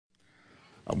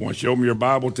I want you to open your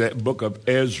Bible to the book of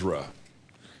Ezra.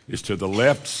 It's to the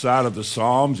left side of the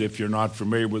Psalms. If you're not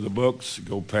familiar with the books,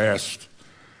 go past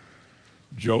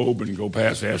Job and go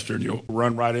past Esther, and you'll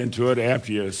run right into it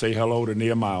after you say hello to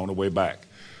Nehemiah on the way back.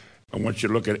 I want you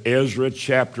to look at Ezra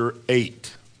chapter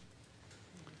 8.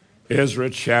 Ezra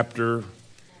chapter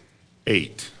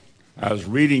 8. I was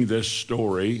reading this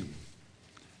story,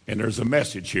 and there's a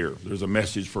message here. There's a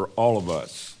message for all of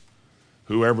us.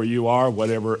 Whoever you are,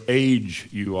 whatever age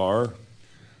you are,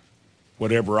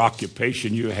 whatever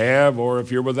occupation you have, or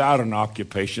if you're without an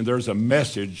occupation, there's a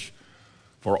message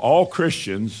for all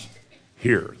Christians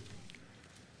here.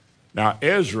 Now,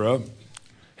 Ezra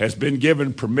has been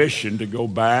given permission to go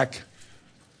back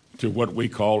to what we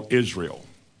call Israel.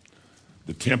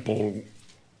 The temple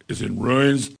is in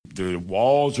ruins. The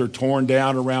walls are torn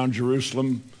down around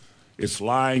Jerusalem. It's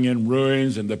lying in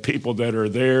ruins, and the people that are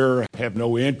there have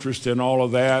no interest in all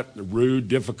of that, the rude,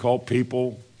 difficult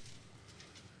people.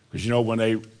 Because, when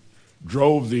they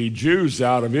drove the Jews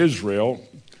out of Israel,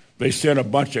 they sent a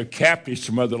bunch of captives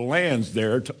from other lands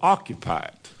there to occupy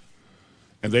it.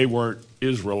 And they weren't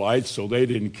Israelites, so they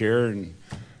didn't care. And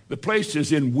the place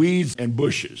is in weeds and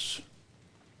bushes.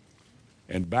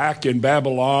 And back in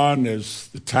Babylon, as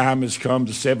the time has come,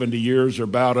 the 70 years are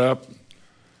about up,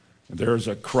 there's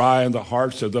a cry in the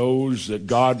hearts of those that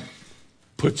God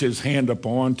puts his hand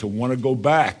upon to want to go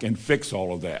back and fix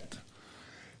all of that.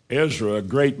 Ezra, a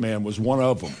great man, was one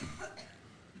of them.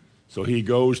 So he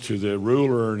goes to the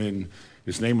ruler, and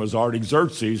his name was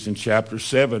Artaxerxes in chapter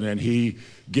 7, and he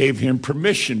gave him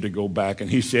permission to go back. And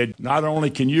he said, not only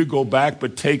can you go back,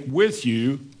 but take with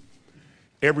you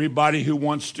everybody who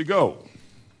wants to go,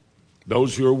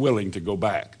 those who are willing to go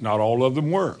back. Not all of them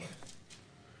were.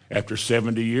 After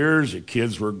 70 years, the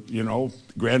kids were,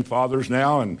 grandfathers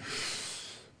now, and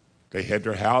they had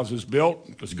their houses built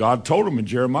because God told them in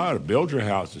Jeremiah to build your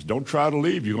houses. Don't try to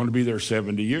leave. You're going to be there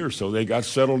 70 years. So they got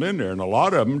settled in there, and a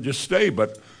lot of them just stayed,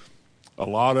 but a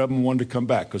lot of them wanted to come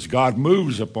back because God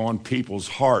moves upon people's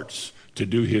hearts to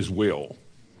do his will.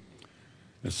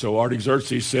 And so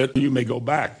Artaxerxes said, you may go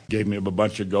back. Gave him a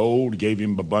bunch of gold, gave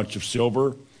him a bunch of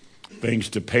silver, things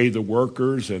to pay the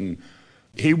workers, and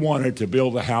he wanted to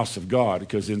build the house of God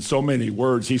because in so many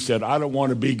words, he said, I don't want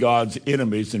to be God's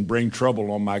enemies and bring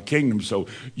trouble on my kingdom. So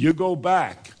you go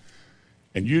back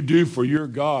and you do for your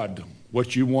God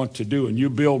what you want to do, and you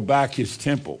build back his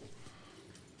temple.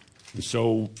 And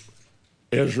so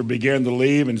Ezra began to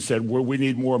leave and said, well, we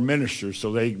need more ministers.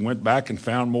 So they went back and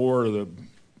found more of the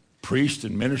priests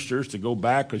and ministers to go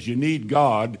back because you need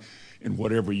God in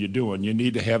whatever you're doing. You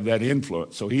need to have that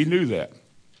influence. So he knew that.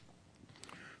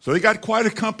 So they got quite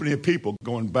a company of people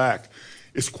going back.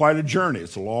 It's quite a journey.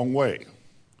 It's a long way.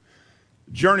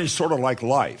 Journey is sort of like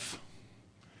life.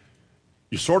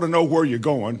 You sort of know where you're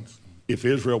going, if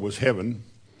Israel was heaven,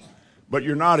 but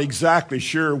you're not exactly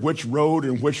sure which road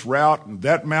and which route, and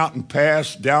that mountain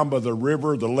pass down by the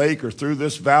river, the lake, or through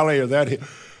this valley or that.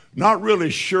 Not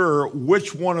really sure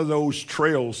which one of those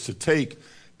trails to take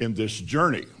in this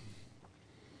journey.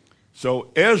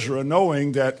 So Ezra,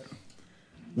 knowing that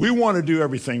we want to do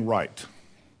everything right.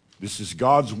 This is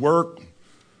God's work.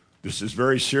 This is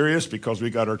very serious because we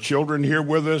got our children here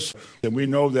with us. And we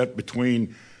know that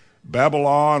between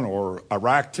Babylon or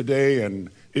Iraq today and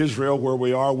Israel where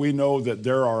we are, we know that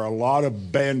there are a lot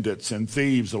of bandits and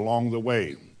thieves along the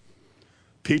way.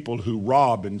 People who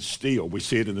rob and steal. We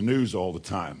see it in the news all the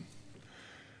time.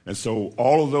 And so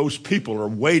all of those people are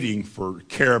waiting for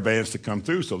caravans to come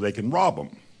through so they can rob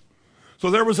them. So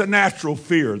there was a natural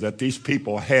fear that these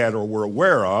people had or were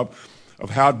aware of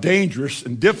how dangerous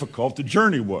and difficult the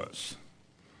journey was.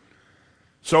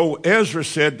 So Ezra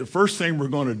said, the first thing we're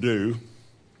going to do,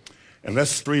 and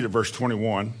let's read it, verse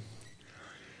 21.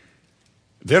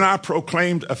 Then I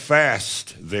proclaimed a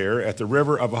fast there at the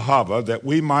river of Ahava that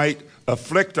we might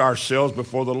afflict ourselves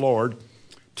before the Lord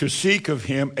to seek of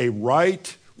him a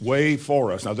right way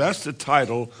for us. Now that's the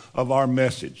title of our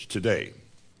message today.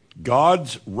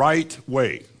 God's right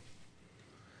way.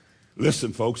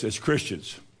 Listen, folks, as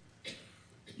Christians,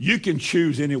 you can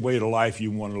choose any way to life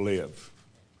you want to live.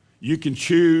 You can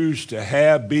choose to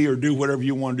have, be, or do whatever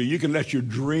you want to do. You can let your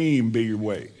dream be your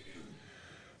way.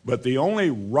 But the only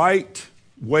right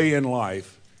way in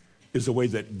life is the way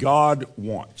that God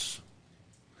wants.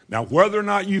 Now, whether or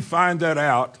not you find that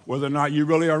out, whether or not you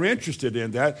really are interested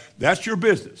in that, that's your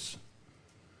business.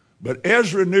 But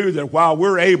Ezra knew that while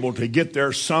we're able to get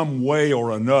there some way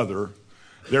or another,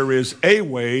 there is a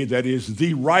way that is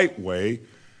the right way.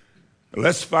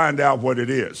 Let's find out what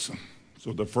it is.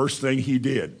 So the first thing he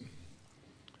did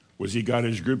was he got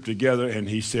his group together and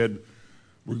he said,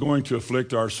 We're going to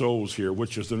afflict our souls here,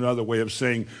 which is another way of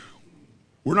saying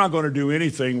we're not going to do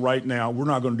anything right now. We're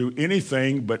not going to do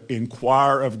anything but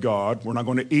inquire of God. We're not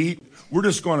going to eat. We're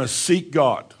just going to seek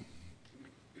God.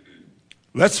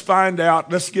 Let's find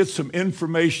out. Let's get some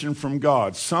information from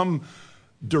God, some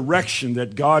direction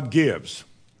that God gives.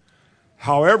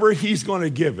 However he's going to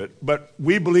give it, but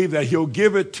we believe that he'll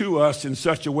give it to us in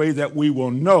such a way that we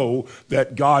will know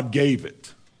that God gave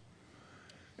it.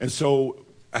 And so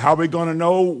how are we going to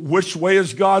know which way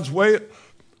is God's way?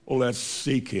 Well, let's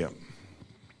seek him.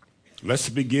 Let's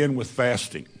begin with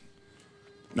fasting.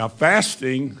 Now,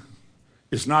 fasting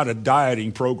is not a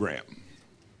dieting program.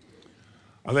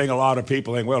 I think a lot of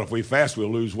people think, well, if we fast,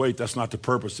 we'll lose weight. That's not the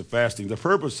purpose of fasting. The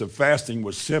purpose of fasting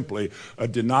was simply a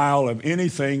denial of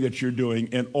anything that you're doing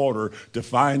in order to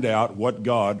find out what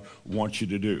God wants you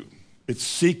to do. It's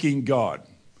seeking God.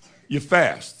 You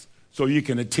fast so you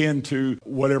can attend to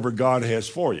whatever God has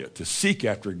for you, to seek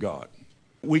after God.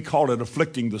 We call it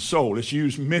afflicting the soul. It's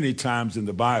used many times in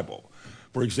the Bible.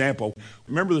 For example,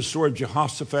 remember the story of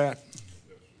Jehoshaphat?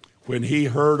 When he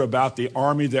heard about the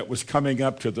army that was coming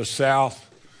up to the south,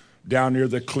 down near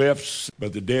the cliffs by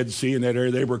the Dead Sea in that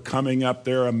area, they were coming up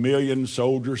there, 1 million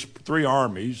soldiers, 3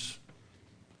 armies.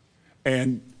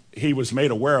 And he was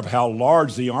made aware of how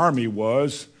large the army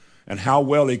was and how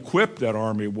well equipped that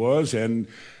army was, and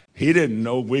he didn't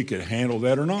know if we could handle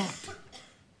that or not.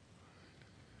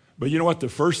 But you know what the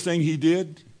first thing he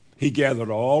did? He gathered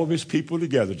all of his people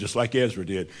together, just like Ezra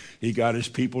did. He got his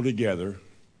people together,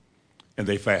 and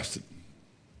they fasted.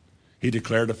 He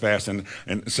declared a fast. And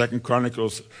 2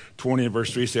 Chronicles 20 and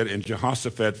verse 3 said, and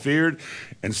Jehoshaphat feared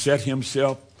and set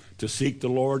himself to seek the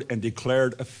Lord and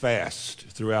declared a fast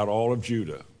throughout all of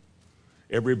Judah.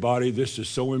 Everybody, this is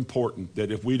so important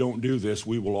that if we don't do this,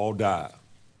 we will all die.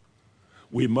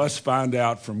 We must find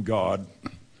out from God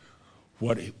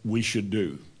what we should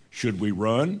do. Should we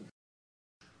run?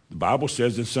 The Bible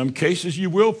says in some cases you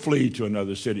will flee to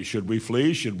another city. Should we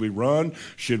flee? Should we run?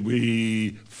 Should we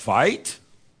fight?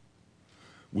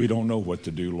 We don't know what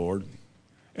to do, Lord.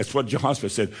 That's what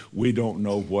Jehoshaphat said. We don't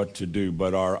know what to do,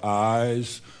 but our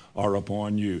eyes are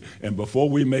upon you. And before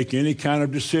we make any kind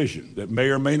of decision that may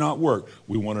or may not work,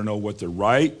 we want to know what the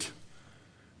right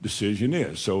decision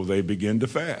is. So they begin to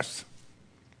fast.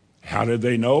 How did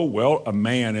they know? Well, a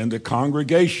man in the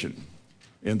congregation,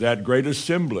 in that great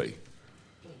assembly,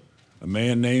 a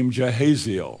man named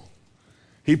Jahaziel,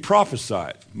 he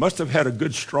prophesied. Must have had a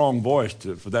good, strong voice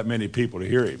for that many people to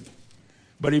hear him.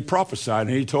 But he prophesied,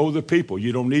 and he told the people,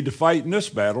 you don't need to fight in this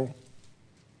battle.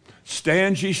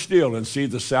 Stand ye still and see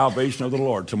the salvation of the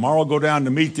Lord. Tomorrow go down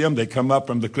to meet them. They come up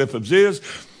from the cliff of Ziz,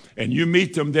 and you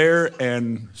meet them there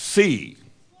and see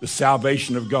the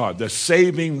salvation of God, the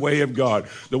saving way of God,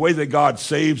 the way that God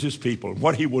saves his people,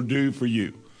 what he will do for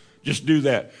you. Just do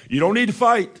that. You don't need to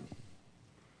fight.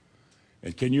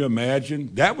 And can you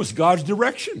imagine? That was God's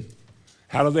direction.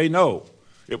 How do they know?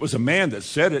 It was a man that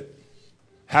said it.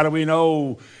 How do we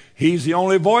know he's the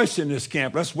only voice in this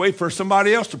camp? Let's wait for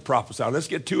somebody else to prophesy. Let's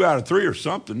get 2 out of 3 or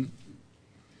something.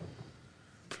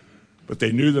 But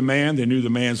they knew the man. They knew the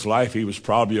man's life. He was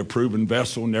probably a proven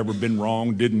vessel, never been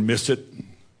wrong, didn't miss it.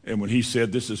 And when he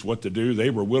said this is what to do, they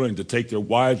were willing to take their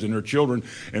wives and their children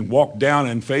and walk down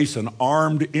and face an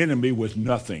armed enemy with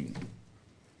nothing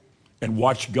and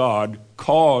watch God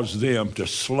cause them to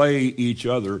slay each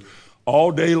other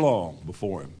all day long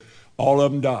before him. All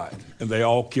of them died, and they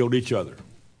all killed each other.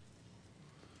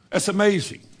 That's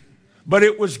amazing. But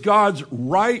it was God's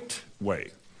right way.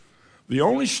 The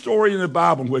only story in the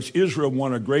Bible in which Israel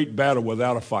won a great battle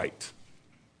without a fight.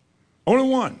 Only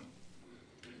one.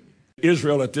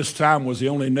 Israel at this time was the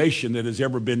only nation that has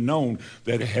ever been known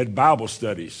that had Bible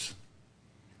studies,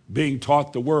 being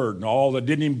taught the word, and all that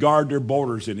didn't even guard their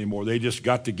borders anymore. They just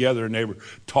got together and they were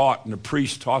taught, and the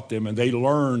priest taught them, and they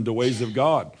learned the ways of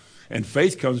God. And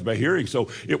faith comes by hearing. So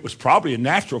it was probably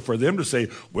natural for them to say,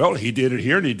 well, he did it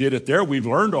here and he did it there. We've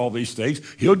learned all these things.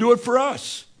 He'll do it for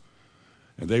us.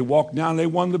 And they walked down and they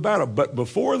won the battle. But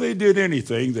before they did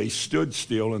anything, they stood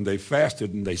still and they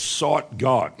fasted and they sought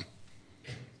God.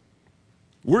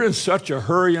 We're in such a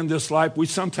hurry in this life, we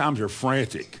sometimes are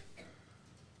frantic.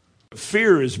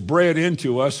 Fear is bred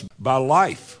into us by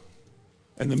life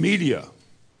and the media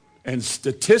and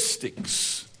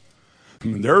statistics.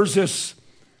 And there's this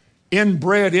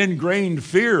ingrained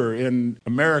fear in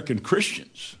American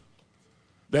Christians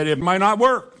that it might not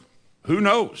work. Who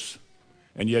knows?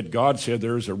 And yet God said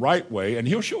there is a right way, and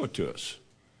he'll show it to us.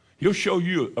 He'll show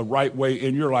you a right way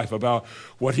in your life about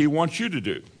what he wants you to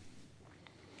do.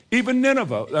 Even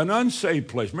Nineveh, an unsaved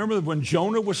place. Remember when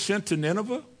Jonah was sent to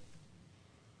Nineveh?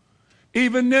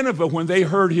 Even Nineveh, when they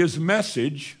heard his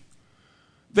message,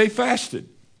 they fasted.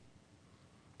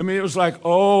 I mean, it was like,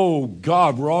 oh,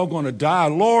 God, we're all going to die.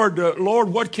 Lord,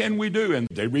 what can we do? And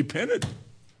they repented.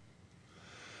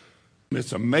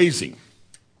 It's amazing,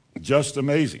 just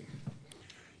amazing.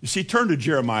 You see, turn to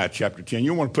Jeremiah chapter 10.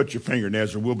 You want to put your finger in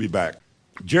Ezra, we'll be back.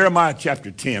 Jeremiah chapter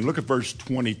 10, look at verse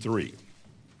 23.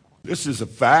 This is a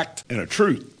fact and a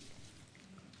truth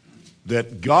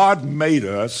that God made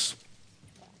us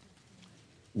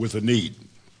with a need.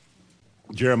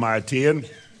 Jeremiah 10,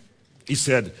 he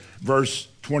said, verse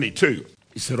 22,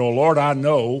 he said, "Oh Lord, I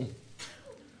know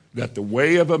that the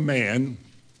way of a man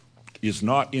is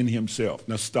not in himself."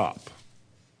 Now stop.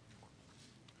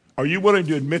 Are you willing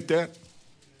to admit that?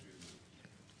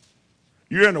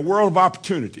 You're in a world of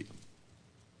opportunity.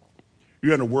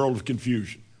 You're in a world of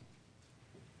confusion.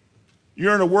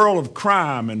 You're in a world of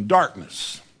crime and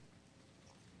darkness.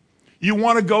 You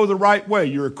want to go the right way.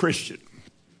 You're a Christian.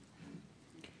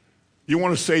 You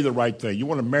want to say the right thing. You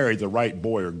want to marry the right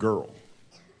boy or girl.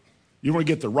 You want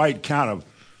to get the right kind of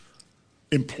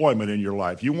employment in your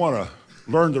life. You want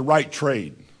to learn the right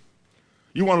trade.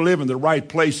 You want to live in the right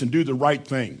place and do the right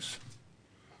things.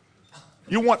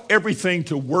 You want everything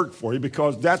to work for you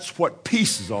because that's what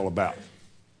peace is all about.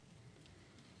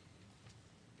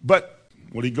 But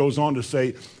what he goes on to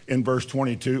say in verse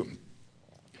 22,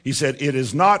 he said, "It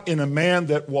is not in a man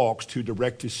that walks to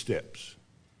direct his steps."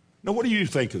 Now, what do you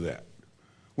think of that?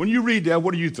 When you read that,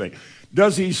 what do you think?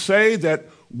 Does he say that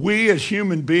we as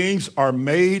human beings are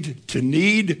made to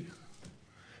need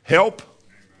help?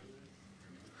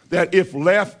 That if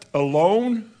left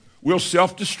alone, we'll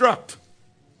self-destruct.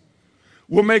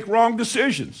 We'll make wrong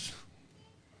decisions.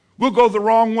 We'll go the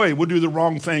wrong way. We'll do the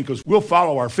wrong thing because we'll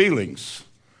follow our feelings.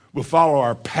 We'll follow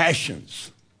our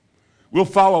passions. We'll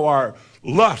follow our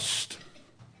lust.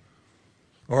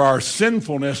 Or our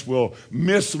sinfulness will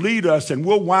mislead us and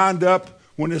we'll wind up,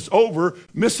 when it's over,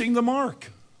 missing the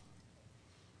mark.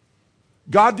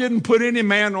 God didn't put any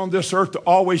man on this earth to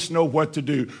always know what to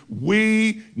do.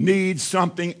 We need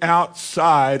something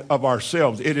outside of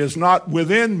ourselves. It is not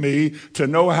within me to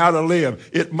know how to live.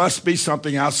 It must be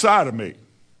something outside of me.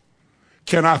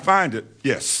 Can I find it?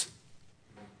 Yes.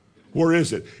 Where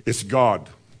is it? It's God.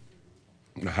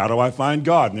 Now, how do I find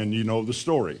God? And then you know the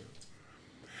story.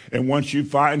 And once you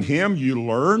find him, you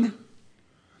learn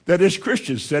that as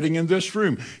Christians sitting in this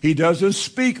room, he doesn't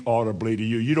speak audibly to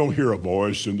you. You don't hear a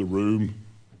voice in the room.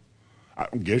 I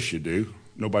guess you do.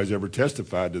 Nobody's ever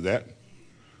testified to that.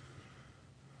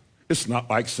 It's not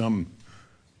like some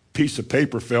piece of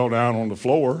paper fell down on the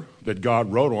floor that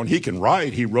God wrote on. He can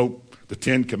write. He wrote the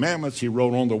 10 Commandments. He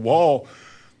wrote on the wall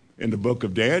in the book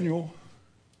of Daniel.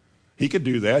 He could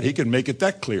do that. He can make it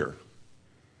that clear.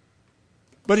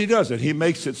 But he doesn't. He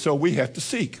makes it so we have to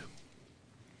seek.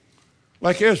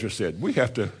 Like Ezra said, we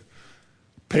have to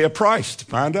pay a price to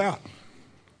find out.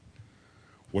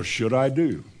 What should I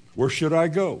do? Where should I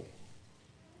go?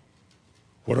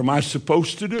 What am I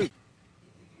supposed to do?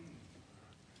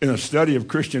 In a study of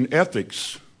Christian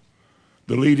ethics,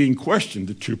 the leading question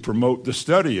to promote the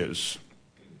study is,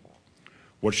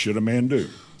 what should a man do?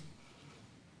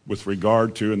 With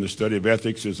regard to, in the study of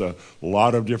ethics, is a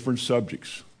lot of different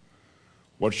subjects.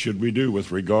 What should we do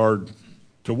with regard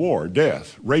to war,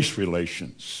 death, race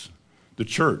relations, the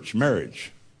church,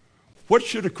 marriage? What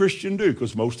should a Christian do?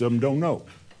 Because most of them don't know.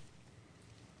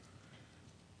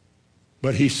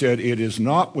 But he said, it is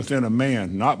not within a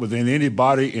man, not within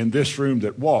anybody in this room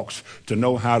that walks to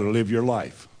know how to live your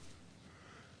life.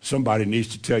 Somebody needs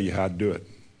to tell you how to do it.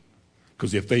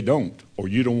 Because if they don't, or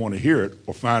you don't want to hear it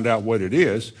or find out what it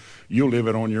is, you'll live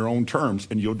it on your own terms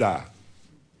and you'll die.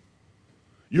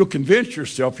 You'll convince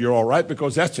yourself you're all right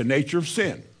because that's the nature of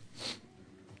sin.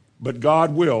 But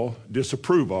God will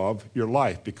disapprove of your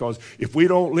life because if we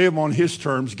don't live on his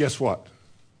terms, guess what?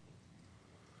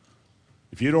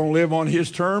 If you don't live on his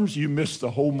terms, you miss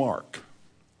the whole mark.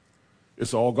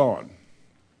 It's all gone.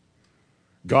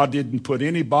 God didn't put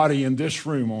anybody in this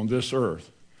room on this earth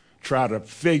try to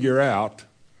figure out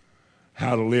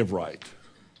how to live right.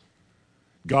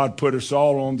 God put us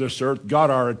all on this earth, got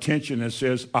our attention and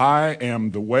says, I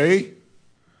am the way,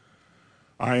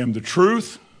 I am the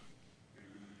truth,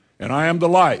 and I am the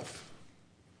life.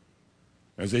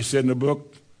 As they said in the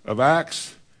book of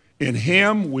Acts, in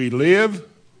him we live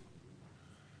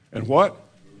and what?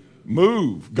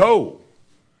 Move, go,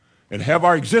 and have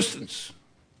our existence.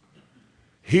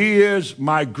 He is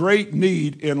my great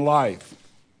need in life.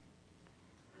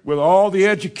 With all the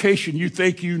education you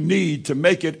think you need to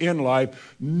make it in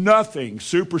life, nothing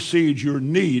supersedes your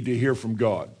need to hear from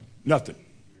God. Nothing.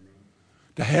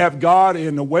 To have God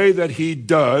in the way that he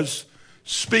does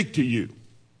speak to you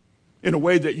in a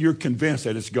way that you're convinced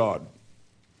that it's God.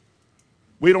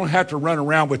 We don't have to run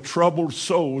around with troubled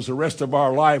souls the rest of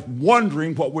our life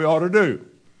wondering what we ought to do.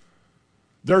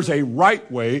 There's a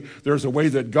right way. There's a way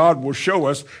that God will show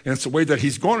us, and it's a way that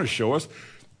he's going to show us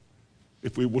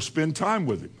if we will spend time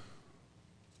with him.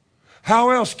 How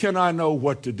else can I know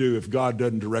what to do if God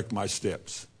doesn't direct my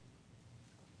steps?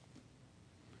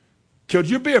 Could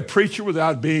you be a preacher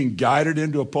without being guided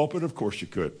into a pulpit? Of course you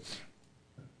could.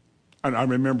 And I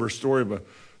remember a story of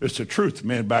it's the truth,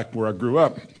 man, back where I grew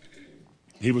up.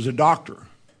 He was a doctor.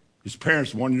 His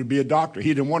parents wanted him to be a doctor.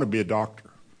 He didn't want to be a doctor,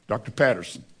 Dr.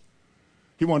 Patterson.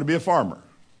 He wanted to be a farmer,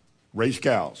 raise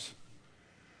cows.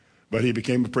 But he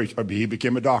became a preacher. He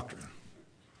became a doctor.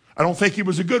 I don't think he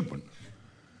was a good one.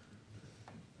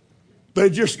 But it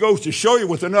just goes to show you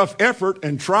with enough effort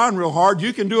and trying real hard,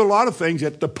 you can do a lot of things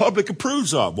that the public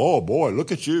approves of. Oh, boy,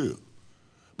 look at you.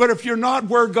 But if you're not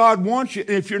where God wants you,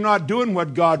 if you're not doing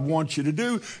what God wants you to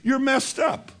do, you're messed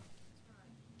up.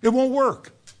 It won't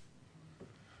work.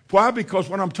 Why? Because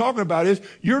what I'm talking about is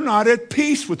you're not at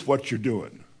peace with what you're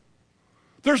doing.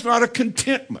 There's not a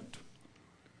contentment.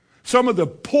 Some of the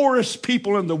poorest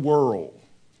people in the world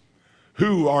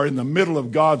who are in the middle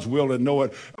of God's will and know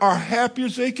it are happy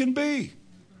as they can be.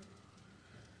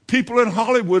 People in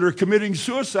Hollywood are committing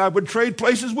suicide, would trade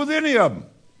places with any of them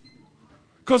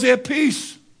because they have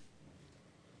peace.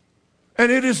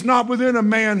 And it is not within a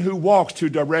man who walks to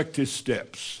direct his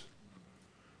steps.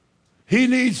 He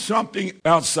needs something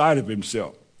outside of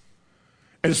himself.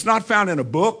 And it's not found in a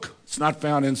book. It's not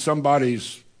found in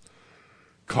somebody's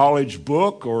college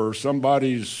book or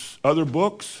somebody's other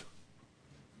books.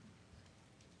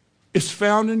 It's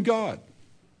found in God.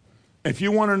 If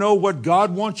you want to know what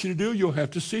God wants you to do, you'll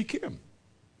have to seek him.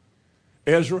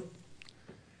 Ezra,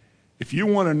 if you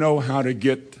want to know how to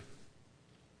get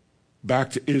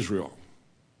back to Israel,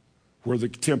 where the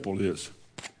temple is,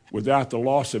 without the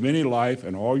loss of any life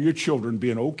and all your children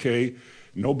being okay,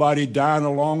 nobody dying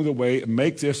along the way, and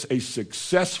make this a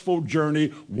successful journey,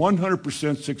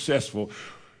 100% successful,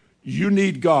 you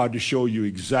need God to show you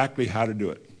exactly how to do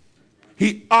it.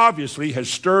 He obviously has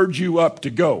stirred you up to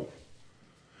go.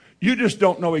 You just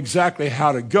don't know exactly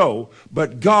how to go,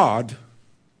 but God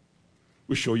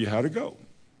will show you how to go.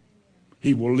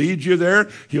 He will lead you there.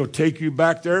 He'll take you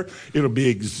back there. It'll be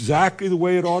exactly the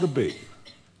way it ought to be.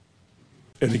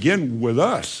 And again, with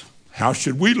us, how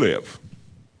should we live?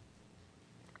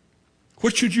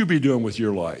 What should you be doing with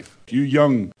your life? You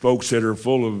young folks that are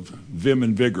full of vim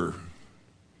and vigor,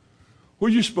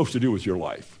 what are you supposed to do with your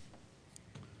life?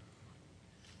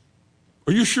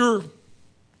 Are you sure?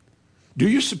 Do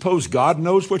you suppose God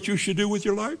knows what you should do with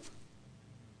your life?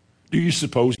 Do you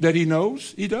suppose that he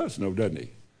knows? He does know, doesn't he?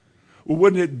 Well,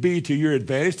 wouldn't it be to your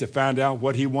advantage to find out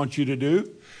what he wants you to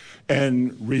do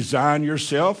and resign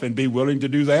yourself and be willing to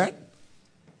do that?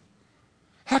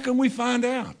 How can we find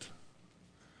out?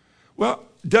 Well,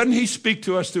 doesn't he speak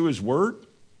to us through his word?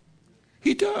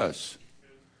 He does.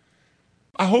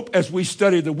 I hope as we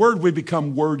study the word, we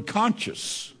become word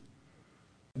conscious.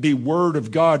 Be word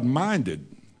of God minded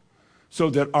so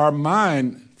that our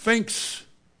mind thinks,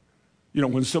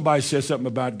 when somebody says something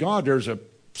about God, there's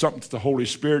something the Holy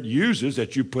Spirit uses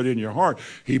that you put in your heart.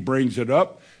 He brings it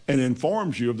up and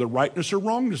informs you of the rightness or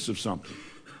wrongness of something.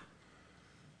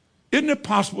 Isn't it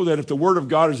possible that if the word of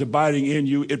God is abiding in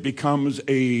you, it becomes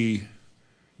a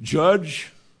judge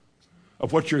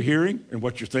of what you're hearing and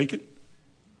what you're thinking?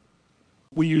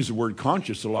 We use the word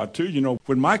conscious a lot too.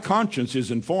 When my conscience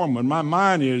is informed, when my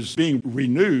mind is being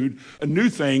renewed, new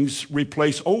things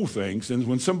replace old things. And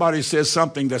when somebody says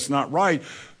something that's not right,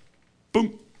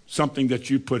 boom, something that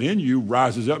you put in you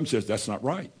rises up and says, that's not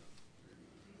right.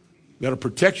 That'll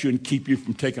protect you and keep you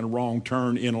from taking a wrong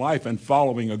turn in life and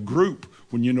following a group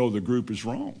when you know the group is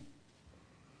wrong.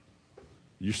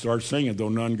 You start singing, though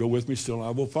none go with me, still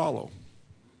I will follow.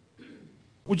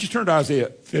 Would you turn to Isaiah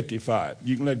 55?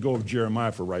 You can let go of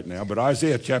Jeremiah for right now, but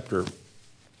Isaiah chapter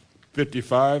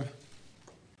 55,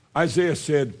 Isaiah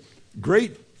said,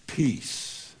 great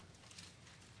peace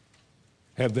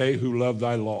have they who love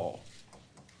thy law.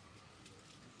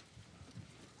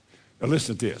 Now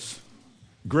listen to this.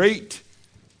 Great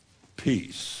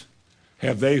peace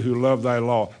have they who love thy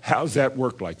law. How does that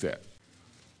work like that?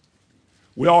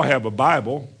 We all have a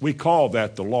Bible. We call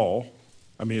that the law.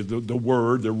 The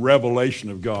word, the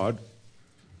revelation of God.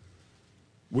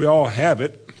 We all have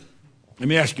it. Let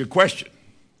me ask you a question.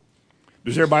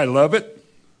 Does everybody love it?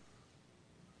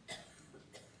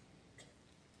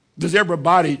 Does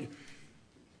everybody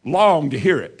long to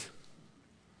hear it?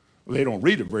 Well, they don't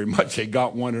read it very much. They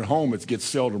got one at home. It gets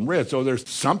seldom read. So there's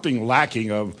something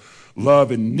lacking of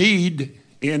love and need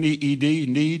N-E-E-D,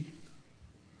 need.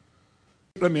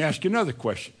 Let me ask you another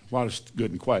question while it's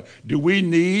good and quiet. Do we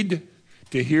need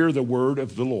to hear the word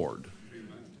of the Lord?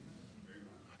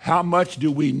 How much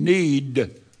do we need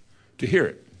to hear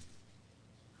it?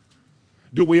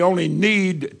 Do we only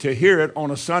need to hear it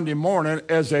on a Sunday morning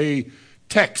as a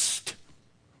text?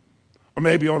 Or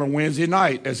maybe on a Wednesday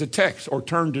night as a text, or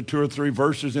turn to 2 or 3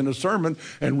 verses in a sermon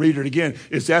and read it again?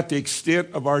 Is that the extent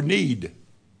of our need?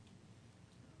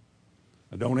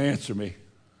 Now, don't answer me.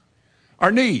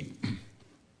 Our need.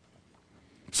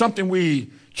 Something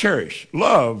we cherish,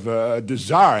 love,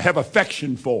 desire, have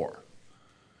affection for,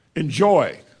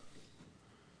 enjoy.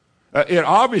 It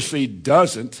obviously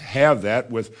doesn't have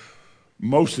that with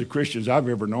most of the Christians I've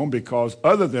ever known, because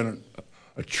other than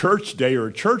a church day or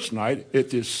a church night,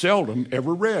 it is seldom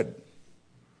ever read.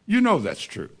 You know that's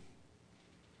true.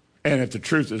 And if the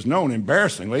truth is known,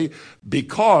 embarrassingly,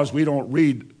 because we don't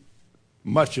read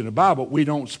much in the Bible, we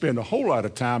don't spend a whole lot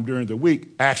of time during the week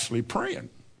actually praying.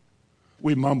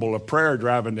 We mumble a prayer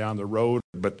driving down the road,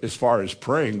 but as far as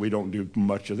praying, we don't do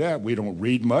much of that. We don't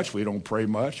read much. We don't pray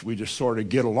much. We just sort of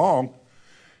get along.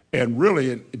 And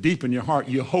really, deep in your heart,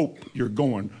 you hope you're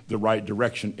going the right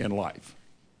direction in life.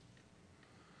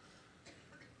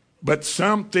 But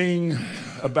something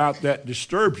about that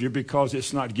disturbs you because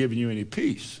it's not giving you any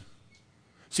peace.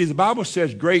 See, the Bible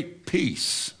says, great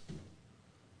peace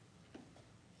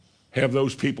have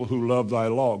those people who love thy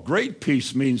law. Great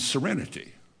peace means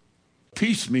serenity.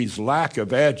 Peace means lack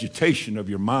of agitation of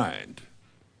your mind.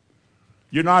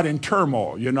 You're not in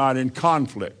turmoil. You're not in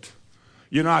conflict.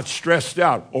 You're not stressed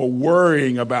out or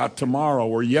worrying about tomorrow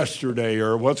or yesterday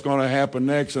or what's going to happen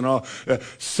next and all.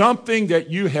 Something that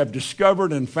you have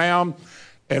discovered and found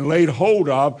and laid hold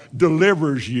of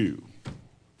delivers you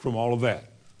from all of that.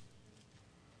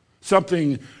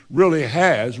 Something really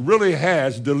has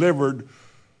delivered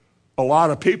a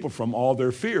lot of people from all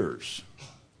their fears,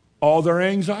 all their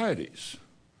anxieties.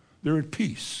 They're at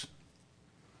peace.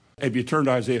 Have you turned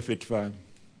to Isaiah 55?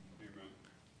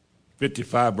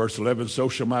 55, verse 11, so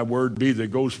shall my word be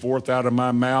that goes forth out of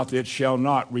my mouth. It shall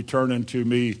not return unto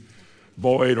me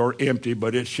void or empty,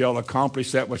 but it shall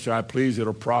accomplish that which I please.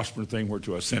 It'll prosper the thing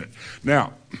whereto I sent it.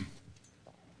 Now,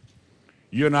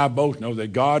 you and I both know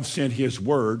that God sent his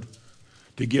word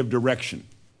to give direction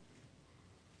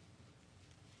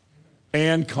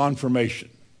and confirmation.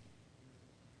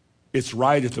 It's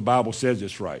right if the Bible says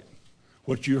it's right.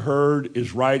 What you heard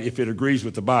is right if it agrees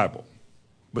with the Bible.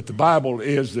 But the Bible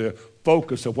is the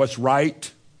focus of what's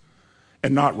right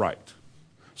and not right.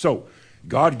 So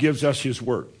God gives us his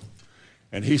word.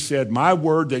 And he said, my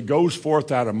word that goes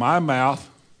forth out of my mouth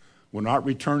will not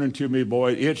return unto me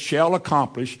void. It shall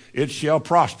accomplish, it shall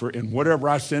prosper in whatever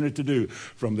I send it to do.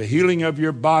 From the healing of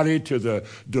your body to the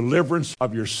deliverance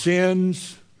of your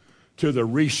sins, to the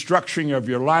restructuring of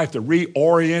your life, the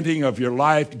reorienting of your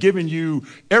life, giving you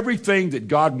everything that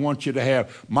God wants you to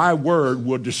have. My word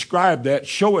will describe that,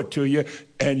 show it to you,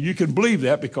 and you can believe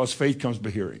that because faith comes by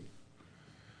hearing.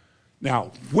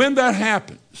 Now, when that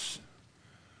happens,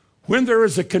 when there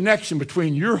is a connection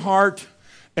between your heart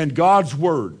and God's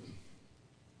word,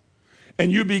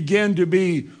 and you begin to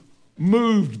be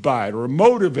moved by it or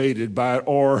motivated by it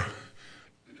or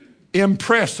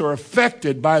impressed or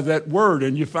affected by that word,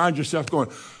 and you find yourself going,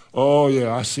 oh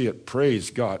yeah, I see it, praise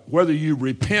God. Whether you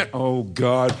repent, oh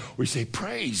God, or you say,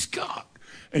 praise God,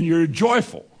 and you're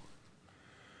joyful.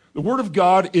 The word of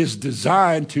God is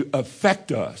designed to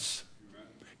affect us.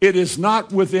 It is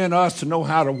not within us to know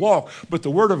how to walk, but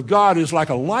the word of God is like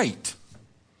a light.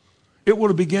 It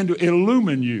will begin to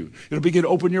illumine you. It'll begin to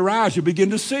open your eyes. You'll begin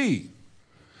to see.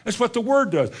 That's what the word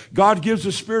does. God gives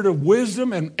the spirit of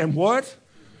wisdom and what?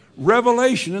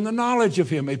 Revelation and the knowledge of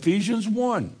him, Ephesians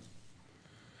 1.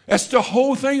 That's the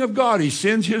whole thing of God. He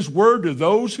sends his word to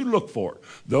those who look for it,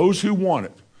 those who want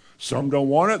it. Some don't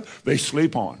want it, they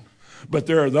sleep on. But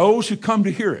there are those who come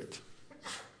to hear it.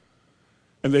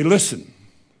 And they listen.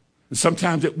 And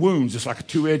sometimes it wounds, it's like a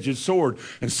two-edged sword.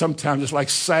 And sometimes it's like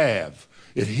salve,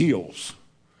 it heals.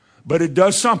 But it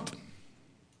does something.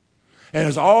 And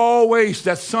as always,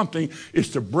 that something is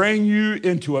to bring you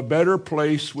into a better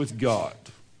place with God.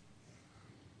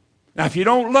 Now, if you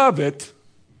don't love it,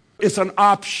 it's an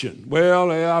option. Well,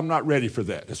 I'm not ready for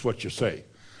that. That's what you say.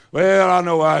 Well, I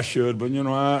know I should, but,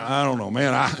 I don't know,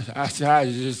 man. I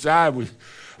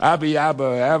be Abba,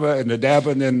 and the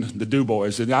Dabba, and then the Do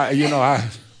Boys. And,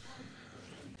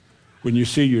 when you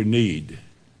see your need,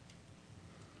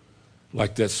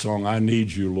 like that song, I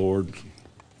need you, Lord.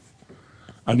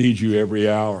 I need you every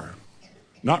hour.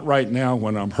 Not right now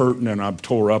when I'm hurting and I'm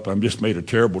tore up. I've just made a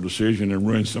terrible decision and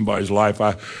ruined somebody's life.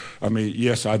 I mean,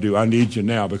 yes, I do. I need you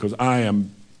now because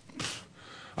I'm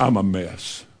a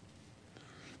mess.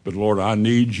 But Lord, I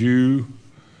need you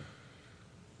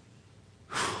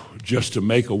just to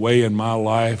make a way in my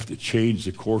life, to change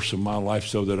the course of my life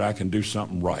so that I can do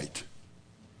something right,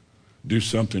 do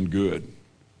something good.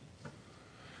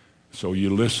 So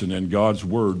you listen and God's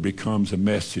word becomes a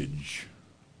message.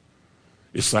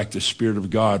 It's like the Spirit of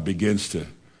God begins to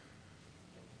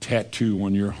tattoo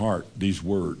on your heart these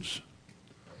words.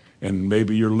 And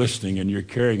maybe you're listening and you're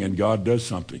carrying and God does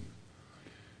something.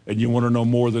 And you want to know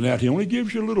more than that. He only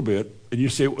gives you a little bit. And you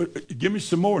say, well, give me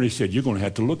some more. And he said, you're going to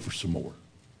have to look for some more.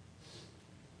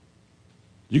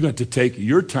 You're going to take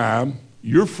your time,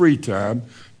 your free time.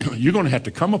 You're going to have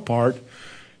to come apart.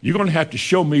 You're going to have to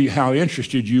show me how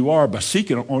interested you are by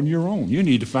seeking it on your own. You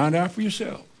need to find out for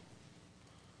yourself.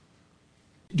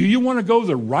 Do you want to go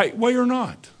the right way or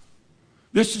not?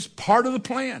 This is part of the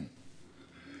plan.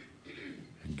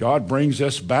 And God brings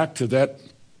us back to that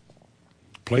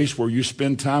place where you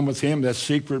spend time with him, that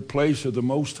secret place of the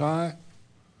Most High.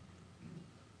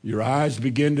 Your eyes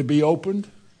begin to be opened,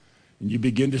 and you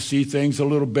begin to see things a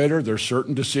little better. There's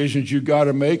certain decisions you got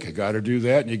to make. I got to do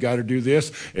that, and you got to do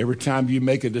this. Every time you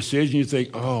make a decision, you think,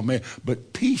 oh, man,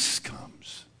 but peace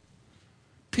comes.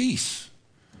 Peace.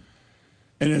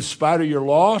 And in spite of your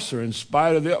loss, or in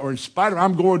spite of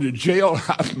I'm going to jail,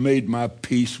 I've made my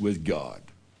peace with God.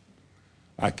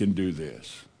 I can do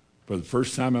this. For the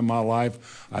first time in my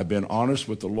life, I've been honest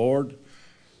with the Lord,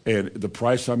 and the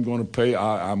price I'm going to pay,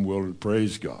 I'm willing to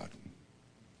praise God.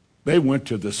 They went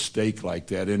to the stake like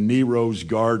that in Nero's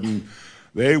garden.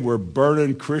 They were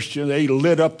burning Christians. They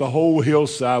lit up the whole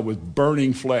hillside with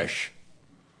burning flesh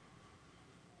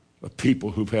of people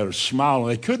who've had a smile.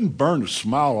 And they couldn't burn a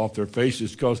smile off their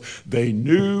faces because they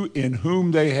knew in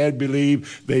whom they had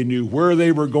believed. They knew where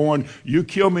they were going. You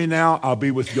kill me now, I'll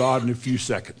be with God in a few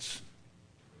seconds.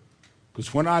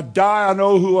 Because when I die, I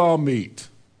know who I'll meet.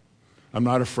 I'm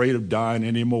not afraid of dying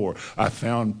anymore. I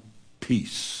found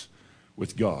peace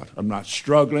with God. I'm not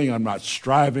struggling. I'm not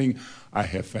striving. I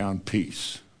have found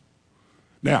peace.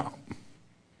 Now,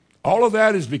 all of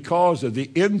that is because of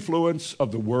the influence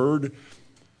of the Word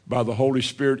by the Holy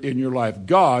Spirit in your life.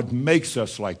 God makes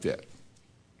us like that.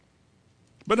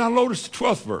 But now notice the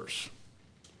 12th verse.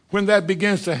 When that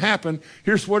begins to happen,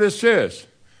 here's what it says.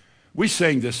 We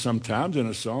sing this sometimes in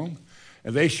a song.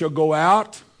 And they shall go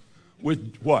out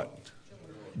with what?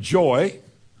 Joy.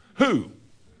 Who?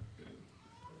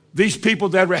 These people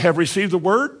that have received the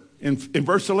word in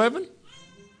verse 11?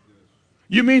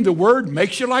 You mean the word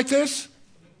makes you like this?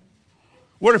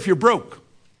 What if you're broke?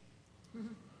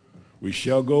 We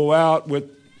shall go out with,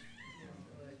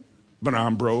 but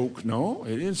I'm broke. No,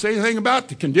 it didn't say anything about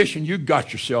the condition you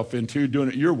got yourself into doing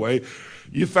it your way.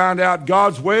 You found out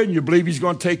God's way and you believe he's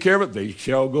going to take care of it. They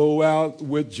shall go out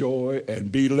with joy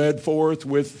and be led forth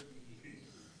with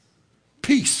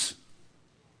peace.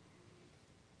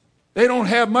 They don't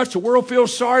have much. The world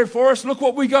feels sorry for us. Look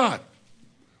what we got.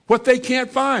 What they can't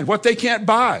find, what they can't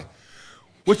buy,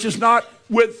 which is not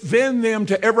within them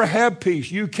to ever have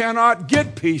peace. You cannot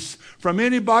get peace from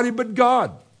anybody but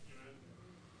God.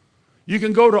 You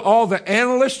can go to all the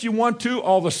analysts you want to,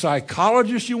 all the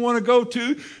psychologists you want to go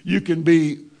to. You can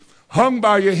be hung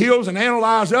by your heels and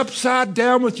analyzed upside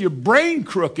down with your brain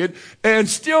crooked and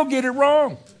still get it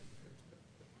wrong.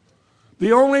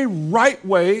 The only right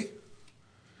way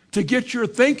to get your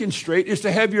thinking straight is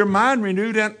to have your mind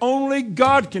renewed, and only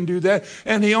God can do that,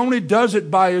 and he only does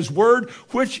it by his word,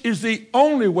 which is the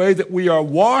only way that we are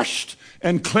washed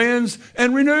and cleansed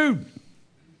and renewed.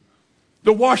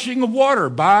 The washing of water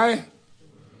by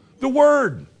the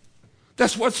word.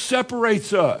 That's what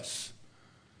separates us.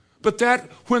 But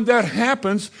when that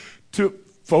happens to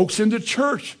folks in the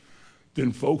church,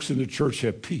 then folks in the church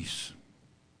have peace.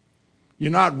 You're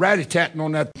not rat-a-tatting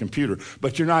on that computer,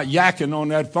 but you're not yakking on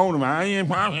that phone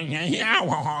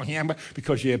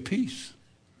because you have peace.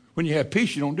 When you have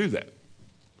peace, you don't do that.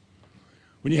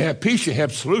 When you have peace, you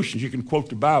have solutions. You can quote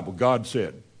the Bible, God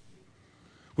said.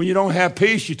 When you don't have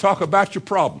peace, you talk about your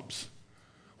problems.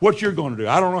 What you're going to do.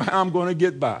 I don't know how I'm going to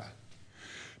get by.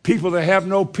 People that have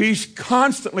no peace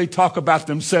constantly talk about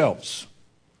themselves.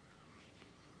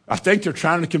 I think they're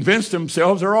trying to convince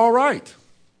themselves they're all right.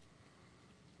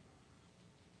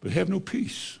 But have no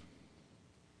peace.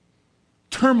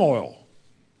 Turmoil.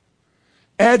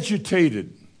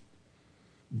 Agitated.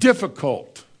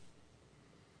 Difficult.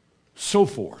 So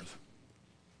forth.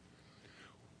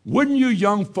 Wouldn't you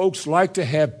young folks like to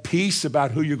have peace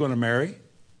about who you're going to marry?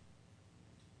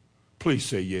 Please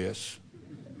say yes.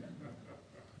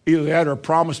 Either that or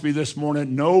promise me this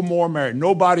morning, no more marriage.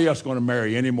 Nobody else going to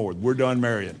marry anymore. We're done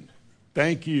marrying.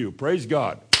 Thank you. Praise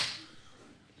God.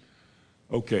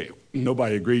 Okay,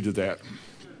 nobody agreed to that.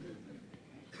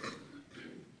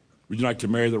 Would you like to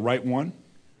marry the right one?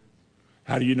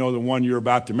 How do you know the one you're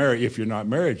about to marry if you're not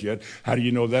married yet? How do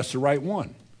you know that's the right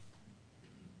one?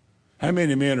 How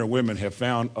many men or women have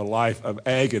found a life of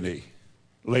agony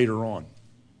later on?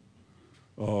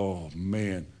 Oh,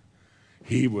 man.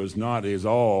 He was not at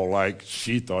all like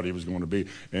she thought he was going to be.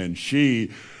 And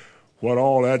what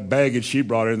all that baggage she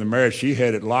brought in the marriage, she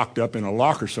had it locked up in a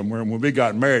locker somewhere. And when we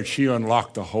got married, she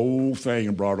unlocked the whole thing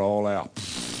and brought it all out.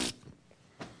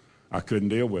 I couldn't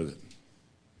deal with it.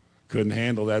 Couldn't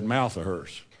handle that mouth of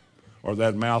hers or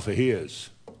that mouth of his.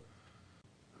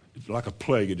 It's like a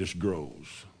plague, it just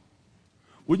grows.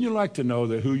 Wouldn't you like to know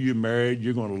that who you married,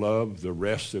 you're going to love the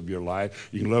rest of your life?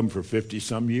 You can love them for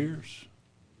 50-some years.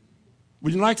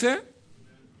 Would you like that?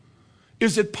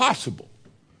 Is it possible?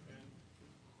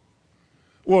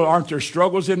 Well, aren't there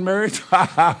struggles in marriage?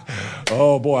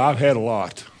 Oh, boy, I've had a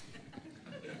lot.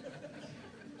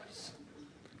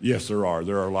 Yes, there are.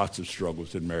 There are lots of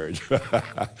struggles in marriage.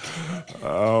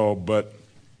 Oh, but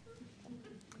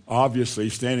obviously,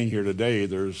 standing here today,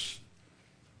 there's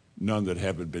none that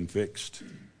haven't been fixed.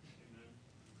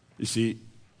 You see,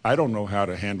 I don't know how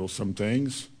to handle some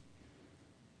things.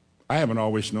 I haven't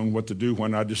always known what to do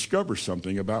when I discover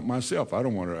something about myself. I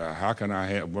don't want to, how can I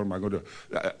have, what am I going to,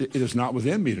 it is not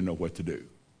within me to know what to do.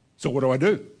 So what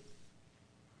do?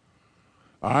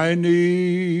 I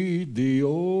need thee,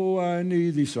 oh, I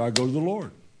need thee. So I go to the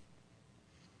Lord.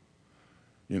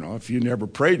 You know, if you never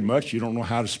prayed much, you don't know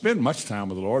how to spend much time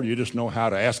with the Lord. You just know how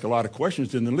to ask a lot of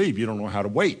questions and then leave. You don't know how to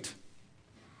wait.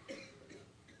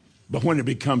 But when it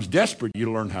becomes desperate,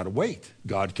 you learn how to wait.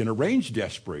 God can arrange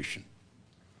desperation.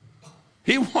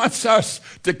 He wants us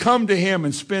to come to him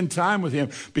and spend time with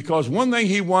him because one thing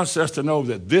he wants us to know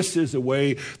that this is the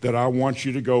way that I want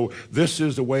you to go. This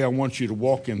is the way I want you to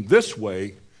walk in this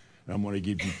way, and I'm going to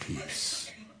give you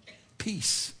peace.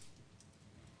 Peace.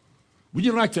 Would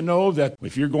you like to know that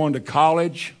if you're going to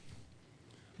college,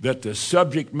 that the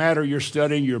subject matter you're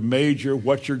studying, your major,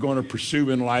 what you're going to pursue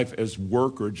in life as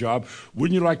work or job,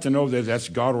 wouldn't you like to know that that's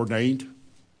God ordained?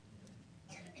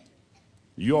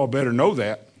 You all better know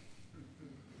that.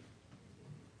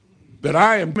 That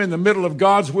I am in the middle of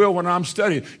God's will when I'm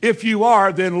studying. If you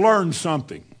are, then learn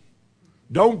something.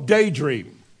 Don't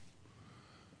daydream.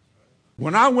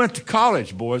 When I went to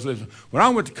college, boys, listen, when I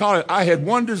went to college, I had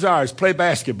one desire, is play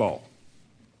basketball.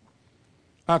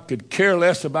 I could care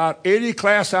less about any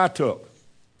class I took.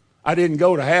 I didn't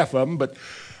go to half of them, but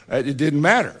it didn't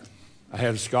matter. I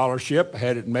had a scholarship, I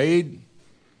had it made.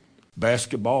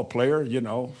 Basketball player, you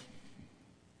know.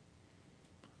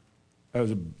 I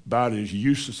was about as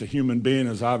useless a human being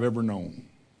as I've ever known.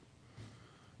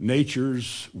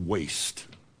 Nature's waste.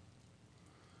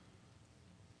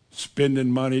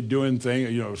 Spending money, doing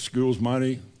things, you know, school's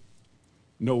money,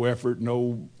 no effort,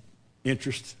 no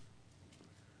interest,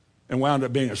 and wound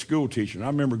up being a school teacher. And I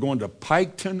remember going to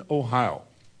Piketon, Ohio.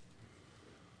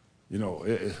 You know,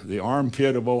 the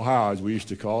armpit of Ohio, as we used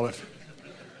to call it.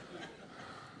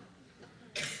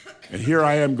 And here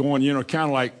I am going, you know, kind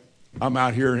of like I'm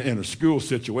out here in a school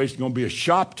situation, going to be a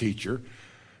shop teacher.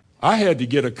 I had to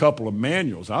get a couple of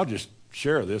manuals. I'll just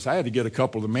share this. I had to get a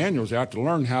couple of the manuals out to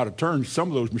learn how to turn some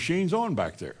of those machines on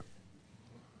back there.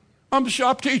 I'm the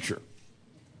shop teacher.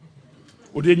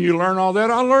 Well, didn't you learn all that?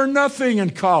 I learned nothing in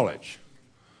college.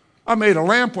 I made a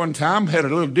lamp one time, had a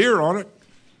little deer on it.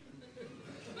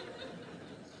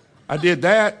 I did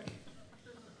that.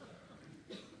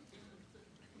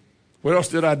 What else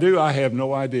did I do? I have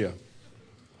no idea.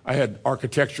 I had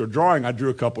architectural drawing. I drew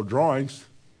a couple drawings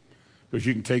because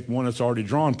you can take one that's already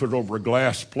drawn, put it over a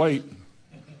glass plate,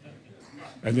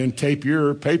 and then tape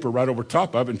your paper right over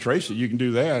top of it and trace it. You can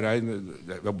do that.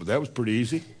 That was pretty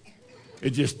easy.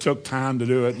 It just took time to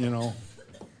do it, you know.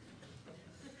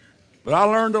 But I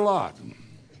learned a lot.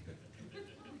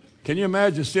 Can you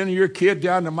imagine sending your kid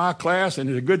down to my class and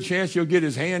there's a good chance he'll get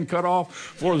his hand cut off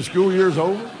before the school year's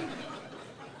over?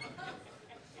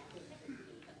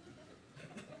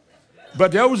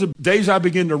 But those were the days I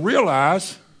began to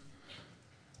realize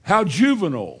how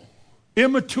juvenile,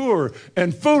 immature,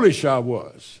 and foolish I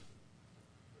was.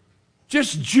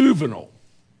 Just juvenile.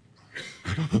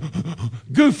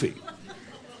 Goofy.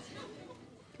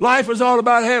 Life was all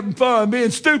about having fun, being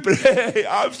stupid. Hey,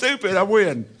 I'm stupid, I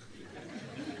win.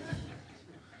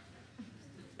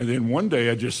 And then one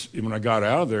day, when I got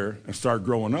out of there and started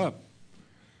growing up,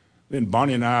 then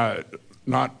Bonnie and I,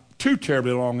 not too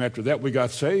terribly long after that, we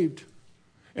got saved,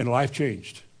 and life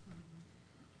changed.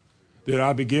 that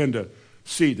I began to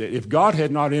see that if God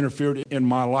had not interfered in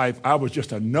my life, I was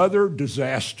just another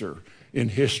disaster in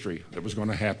history that was going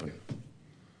to happen.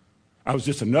 I was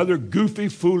just another goofy,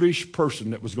 foolish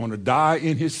person that was going to die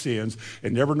in his sins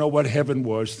and never know what heaven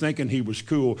was, thinking he was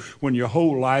cool, when your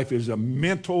whole life is a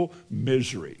mental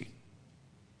misery.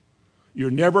 You're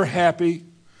never happy.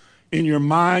 In your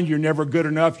mind, you're never good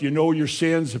enough. You know your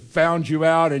sins have found you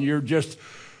out, and you're just,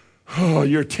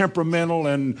 you're temperamental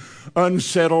and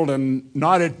unsettled and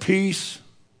not at peace.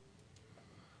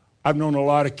 I've known a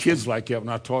lot of kids like that when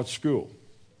I taught school.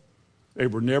 They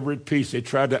were never at peace. They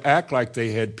tried to act like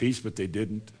they had peace, but they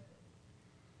didn't.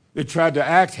 They tried to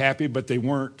act happy, but they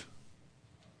weren't.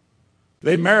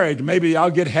 They married. Maybe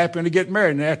I'll get happy and get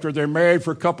married. And after they're married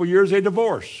for a couple years, they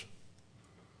divorce.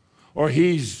 Or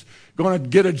he's going to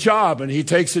get a job, and he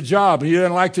takes a job, and he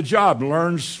doesn't like the job, and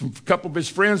learns from a couple of his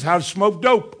friends how to smoke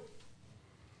dope.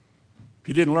 If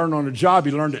he didn't learn on the job,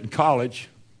 he learned it in college.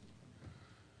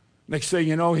 Next thing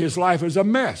you know, his life is a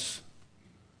mess.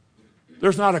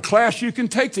 There's not a class you can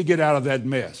take to get out of that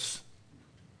mess.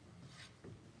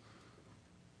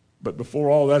 But before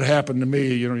all that happened to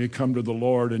me, you come to the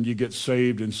Lord and you get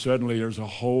saved, and suddenly there's a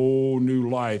whole new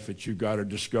life that you've got to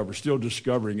discover. Still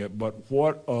discovering it, but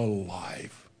what a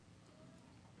life.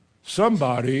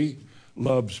 Somebody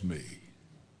loves me.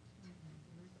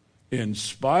 In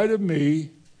spite of me,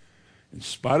 in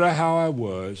spite of how I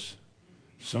was,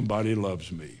 somebody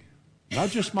loves me. Not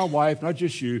just my wife, not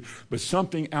just you, but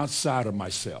something outside of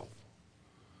myself.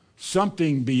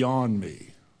 Something beyond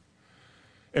me.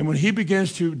 And when he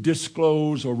begins to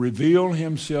disclose or reveal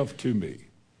himself to me,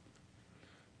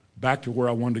 back to where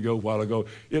I wanted to go a while ago,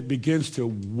 it begins to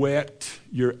whet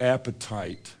your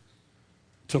appetite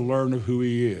to learn of who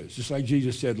he is. Just like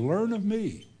Jesus said, learn of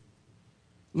me.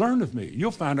 Learn of me.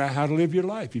 You'll find out how to live your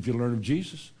life if you learn of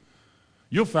Jesus.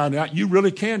 You'll find out you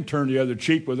really can turn the other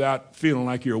cheek without feeling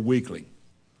like you're a weakling.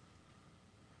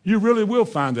 You really will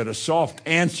find that a soft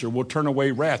answer will turn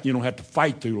away wrath. You don't have to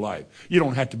fight through life. You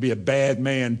don't have to be a bad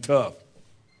man tough.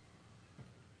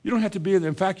 You don't have to be,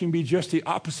 in fact, you can be just the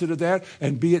opposite of that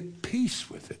and be at peace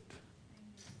with it.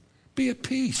 Be at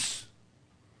peace.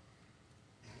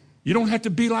 You don't have to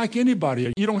be like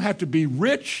anybody. You don't have to be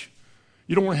rich.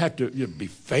 You don't have to be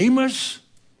famous,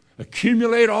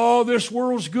 accumulate all this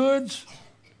world's goods.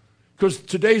 Because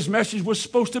today's message was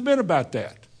supposed to have been about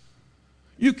that.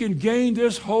 You can gain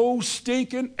this whole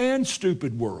stinking and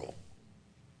stupid world.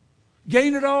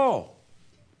 Gain it all.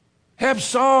 Have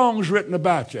songs written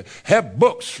about you. Have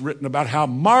books written about how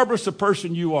marvelous a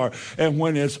person you are. And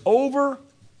when it's over,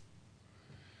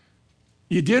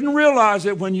 you didn't realize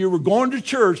it when you were going to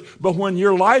church, but when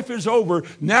your life is over,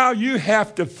 now you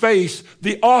have to face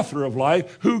the author of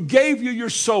life who gave you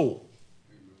your soul.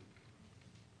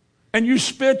 And you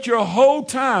spent your whole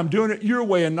time doing it your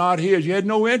way and not his. You had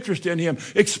no interest in him.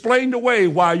 Explained away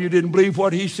why you didn't believe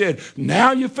what he said.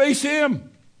 Now you face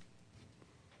him.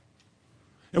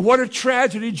 And what a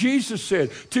tragedy, Jesus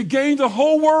said, to gain the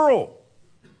whole world.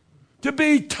 To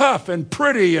be tough and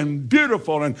pretty and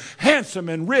beautiful and handsome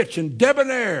and rich and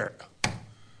debonair.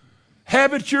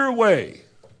 Have it your way.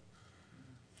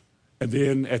 And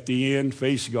then at the end,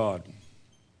 face God.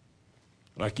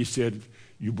 Like he said,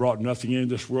 you brought nothing into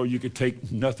this world. You could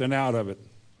take nothing out of it.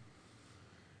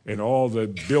 And all the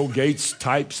Bill Gates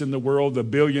types in the world, the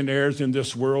billionaires in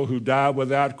this world who died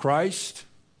without Christ,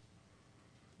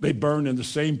 they burn in the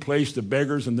same place the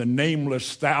beggars and the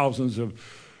nameless thousands of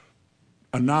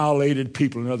annihilated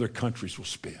people in other countries will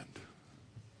spend.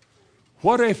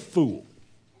 What a fool.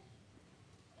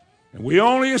 And we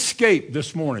only escaped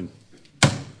this morning.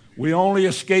 We only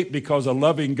escaped because a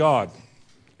loving God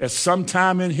at some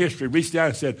time in history reached out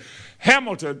and said,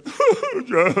 Hamilton,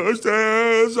 just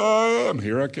as I am.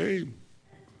 Here I came.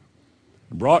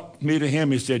 Brought me to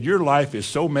him. He said, your life is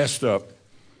so messed up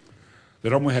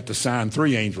that I'm going to have to sign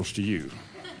 3 angels to you.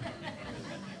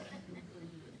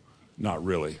 Not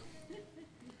really.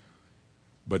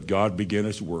 But God began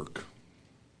his work.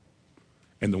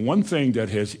 And the one thing that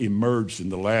has emerged in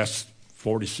the last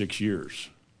 46 years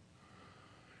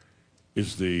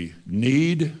is the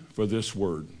need for this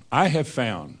word. I have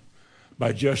found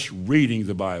by just reading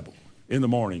the Bible in the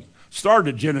morning,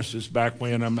 started Genesis back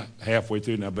when, I'm halfway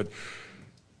through now, but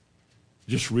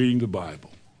just reading the Bible.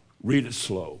 Read it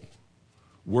slow,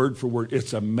 word for word.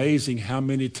 It's amazing how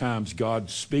many times God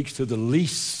speaks to the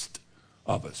least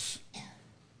of us,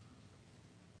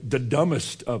 the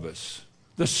dumbest of us,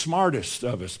 the smartest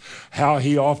of us, how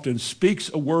he often speaks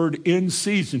a word in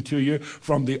season to you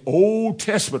from the Old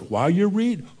Testament while you're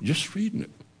reading, just reading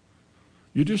it.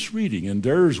 You're just reading, and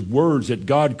there's words that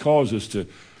God calls us to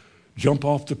jump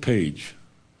off the page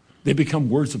They become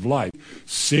words of life.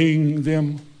 Sing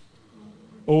them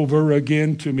over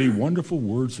again to me, wonderful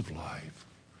words of life.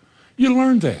 You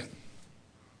learn that.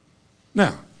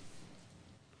 Now,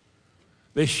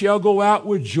 they shall go out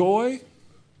with joy,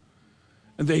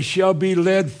 and they shall be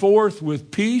led forth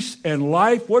with peace and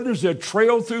life. What does a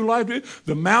trail through life do?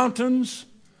 The mountains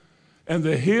and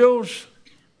the hills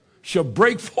shall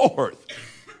break forth.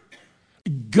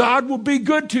 God will be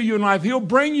good to you in life. He'll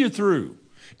bring you through.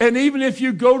 And even if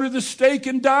you go to the stake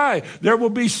and die, there will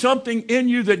be something in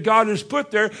you that God has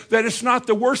put there that it's not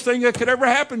the worst thing that could ever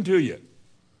happen to you.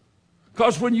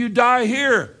 Because when you die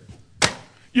here,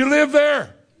 you live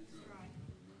there.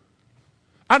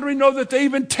 I don't even know that they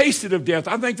even tasted of death.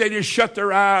 I think they just shut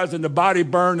their eyes and the body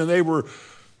burned and they were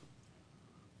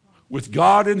with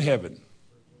God in heaven.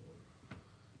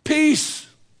 Peace.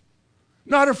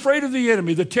 Not afraid of the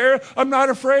enemy. The terror, I'm not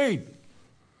afraid.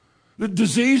 The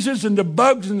diseases and the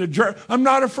bugs and the germs, I'm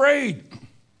not afraid.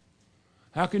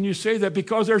 How can you say that?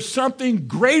 Because there's something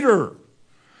greater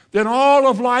than all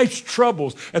of life's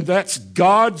troubles, and that's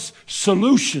God's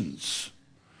solutions,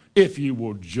 if you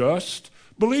will just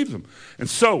believe them. And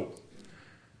so,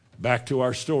 back to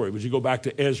our story. Would you go back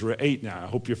to Ezra 8 now? I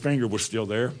hope your finger was still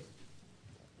there.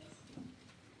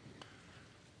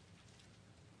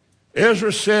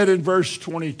 Ezra said in verse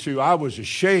 22, I was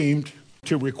ashamed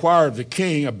to require of the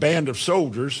king a band of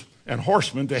soldiers and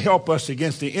horsemen to help us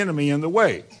against the enemy in the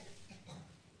way.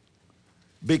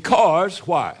 Because,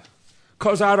 why?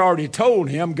 Because I'd already told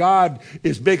him God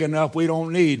is big enough, we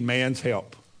don't need man's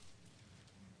help.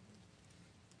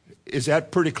 Is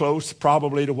that pretty close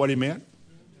probably to what he meant?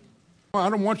 Well, I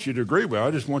don't want you to agree with it. I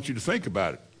just want you to think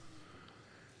about it.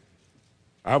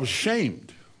 I was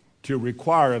ashamed to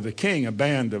require of the king a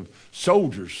band of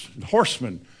soldiers and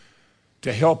horsemen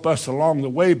to help us along the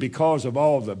way because of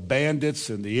all the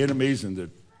bandits and the enemies and the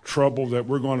trouble that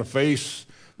we're going to face,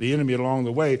 the enemy along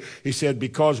the way. He said,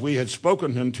 because we had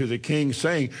spoken unto the king,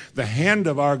 saying, the hand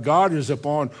of our God is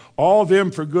upon all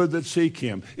them for good that seek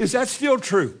him. Is that still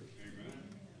true?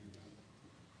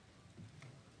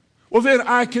 Well, then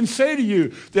I can say to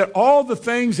you that all the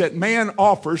things that man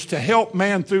offers to help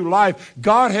man through life,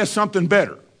 God has something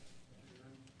better.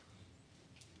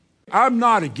 I'm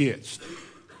not against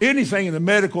anything in the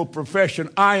medical profession.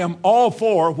 I am all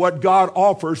for what God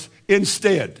offers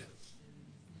instead.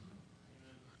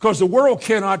 Because the world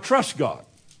cannot trust God,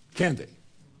 can they?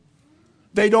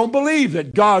 They don't believe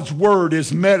that God's word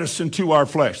is medicine to our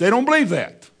flesh. They don't believe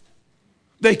that.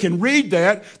 They can read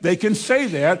that, they can say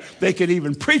that, they can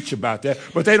even preach about that,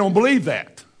 but they don't believe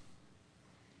that.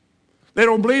 They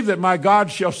don't believe that my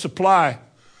God shall supply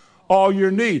all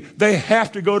your need. They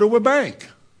have to go to a bank.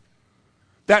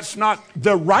 That's not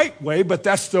the right way, but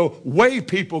that's the way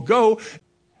people go.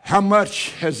 How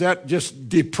much has that just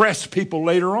depressed people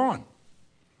later on?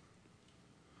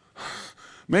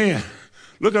 Man,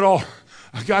 look at all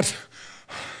I got.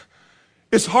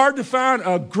 It's hard to find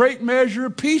a great measure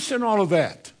of peace in all of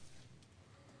that.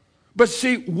 But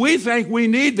see, we think we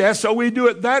need that, so we do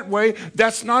it that way.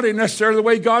 That's not necessarily the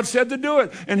way God said to do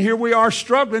it. And here we are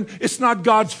struggling. It's not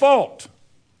God's fault.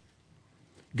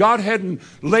 God hadn't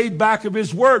laid back of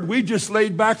his word. We just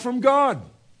laid back from God.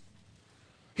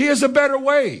 He has a better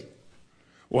way.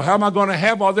 Well, how am I going to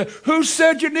have all that? Who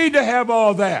said you need to have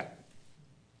all that?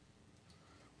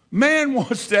 Man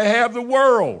wants to have the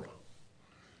world.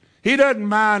 He doesn't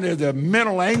mind the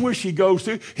mental anguish he goes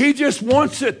through. He just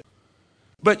wants it.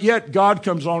 But yet God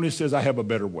comes on and says, I have a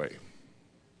better way.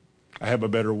 I have a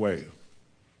better way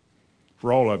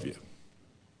for all of you.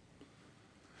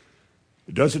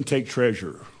 It doesn't take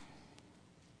treasure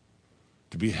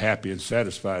to be happy and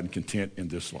satisfied and content in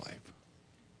this life.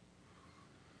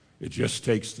 It just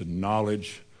takes the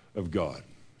knowledge of God.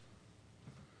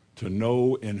 To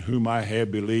know in whom I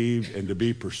have believed and to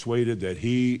be persuaded that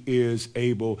he is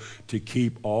able to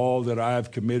keep all that I have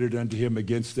committed unto him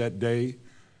against that day.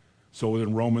 So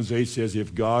in Romans 8 says,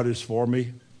 if God is for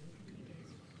me,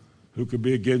 who could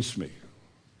be against me?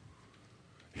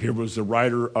 Here was the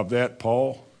writer of that,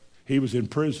 Paul. He was in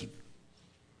prison.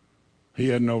 He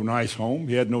had no nice home.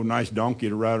 He had no nice donkey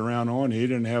to ride around on. He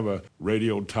didn't have a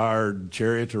radio-tired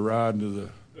chariot to ride to the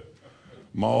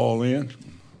mall in.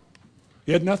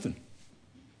 He had nothing.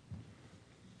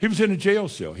 He was in a jail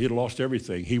cell. He had lost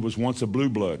everything. He was once a blue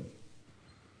blood.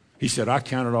 He said, I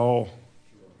count it all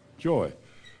joy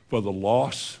for the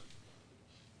loss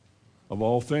of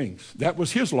all things. That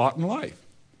was his lot in life.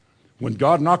 When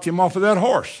God knocked him off of that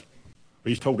horse,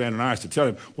 he told Ananias to tell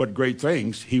him what great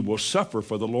things he will suffer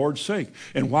for the Lord's sake.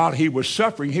 And while he was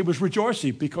suffering, he was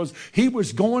rejoicing because he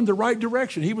was going the right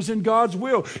direction. He was in God's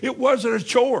will. It wasn't a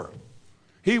chore.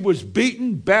 He was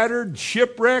beaten, battered,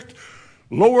 shipwrecked,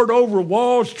 lowered over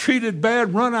walls, treated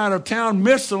bad, run out of town,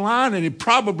 missed the line, and he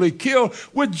probably killed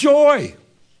with joy.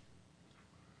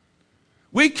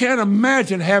 We can't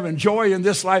imagine having joy in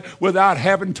this life without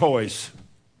having toys.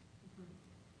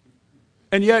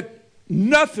 And yet,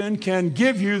 nothing can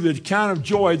give you the kind of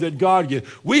joy that God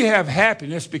gives. We have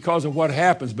happiness because of what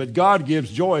happens, but God gives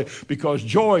joy because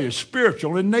joy is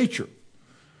spiritual in nature.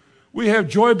 We have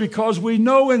joy because we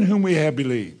know in whom we have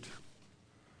believed.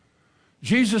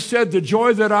 Jesus said, the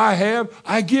joy that I have,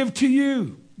 I give to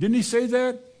you. Didn't he say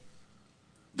that?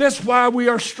 That's why we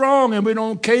are strong and we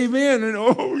don't cave in and,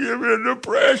 give in the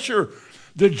pressure.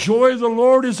 The joy of the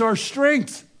Lord is our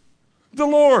strength. The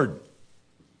Lord.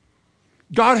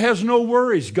 God has no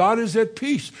worries. God is at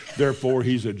peace. Therefore,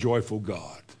 he's a joyful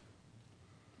God.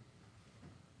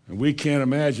 And we can't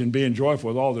imagine being joyful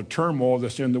with all the turmoil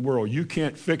that's in the world. You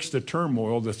can't fix the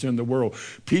turmoil that's in the world.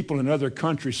 People in other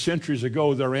countries centuries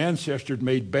ago, their ancestors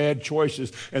made bad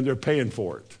choices and they're paying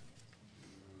for it.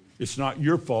 It's not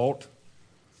your fault.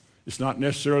 It's not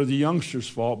necessarily the youngster's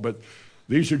fault, but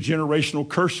these are generational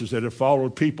curses that have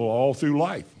followed people all through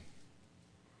life.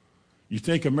 You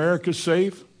think America's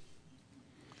safe?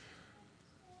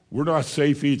 We're not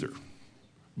safe either.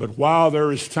 But while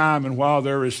there is time and while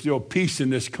there is still peace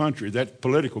in this country, that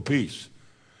political peace,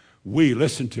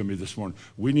 listen to me this morning,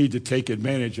 we need to take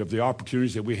advantage of the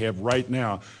opportunities that we have right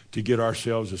now to get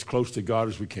ourselves as close to God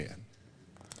as we can.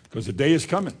 Because the day is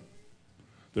coming.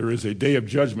 There is a day of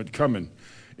judgment coming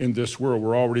in this world.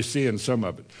 We're already seeing some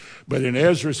of it. But in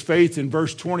Ezra's faith, in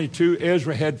verse 22,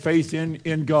 Ezra had faith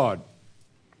in God.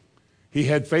 He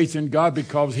had faith in God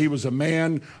because he was a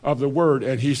man of the word.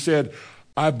 And he said,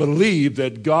 I believe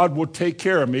that God will take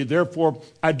care of me. Therefore,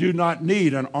 I do not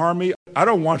need an army. I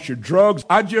don't want your drugs.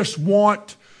 I just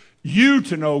want you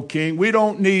to know, King, we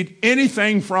don't need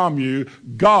anything from you.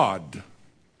 God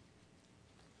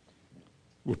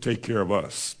will take care of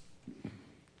us.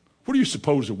 What do you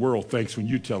suppose the world thinks when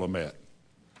you tell them that?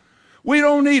 We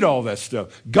don't need all that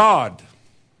stuff. God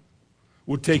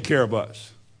will take care of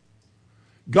us.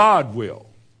 God will.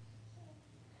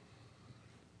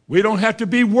 We don't have to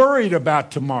be worried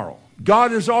about tomorrow.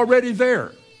 God is already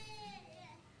there.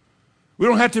 We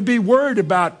don't have to be worried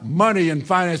about money and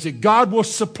finances. God will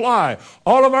supply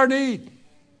all of our need.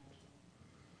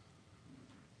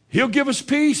 He'll give us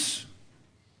peace.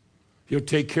 He'll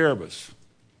take care of us.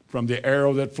 From the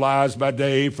arrow that flies by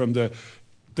day, from the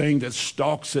thing that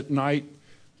stalks at night.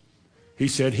 He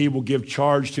said he will give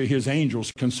charge to his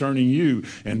angels concerning you,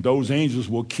 and those angels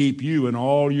will keep you in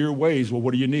all your ways. Well,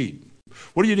 what do you need?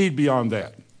 What do you need beyond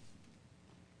that?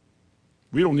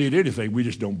 We don't need anything. We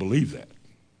just don't believe that.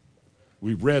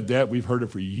 We've read that. We've heard it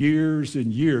for years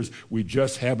and years. We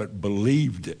just haven't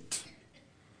believed it.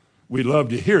 We love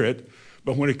to hear it,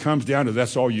 but when it comes down to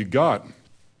that's all you got,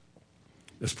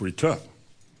 that's pretty tough.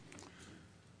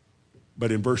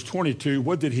 But in verse 22,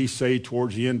 what did he say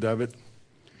towards the end of it?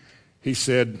 He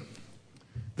said,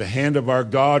 the hand of our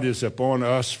God is upon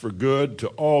us for good to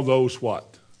all those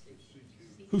what?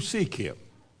 Who seek him.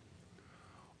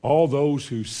 All those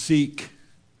who seek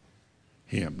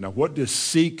him. Now, what does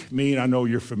seek mean? I know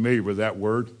you're familiar with that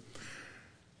word.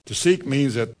 To seek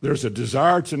means that there's a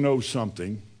desire to know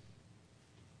something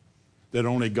that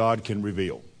only God can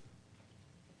reveal.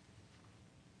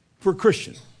 For a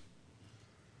Christian,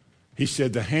 he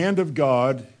said, the hand of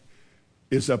God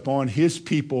is upon his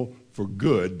people for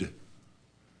good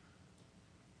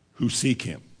who seek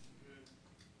him.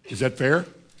 Is that fair?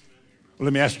 Well,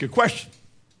 let me ask you a question.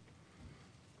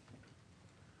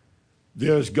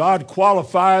 Does God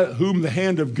qualify whom the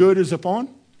hand of good is upon?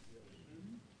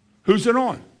 Who's it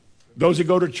on? Those that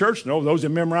go to church? No. Those that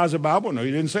memorize the Bible? No,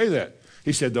 he didn't say that.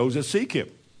 He said those that seek him.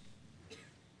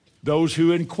 Those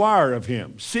who inquire of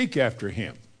him, seek after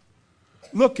him,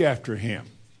 look after him,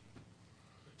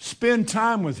 spend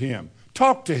time with him,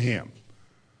 talk to him.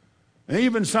 And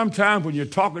even sometimes when you're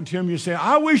talking to him, you say,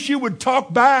 I wish you would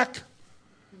talk back.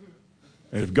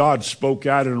 And if God spoke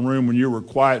out in a room when you were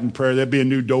quiet in prayer, there'd be a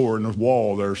new door in the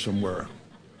wall there somewhere.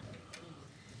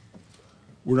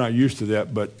 We're not used to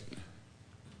that, but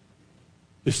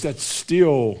it's that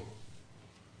still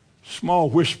small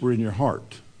whisper in your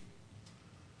heart.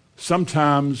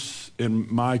 Sometimes, in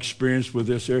my experience with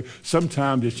this area,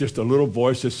 sometimes it's just a little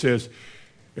voice that says,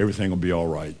 everything will be all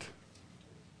right.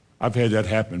 I've had that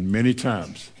happen many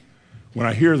times. When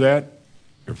I hear that,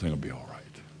 everything will be all right.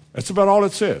 That's about all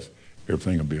it says.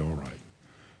 Everything will be all right.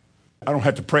 I don't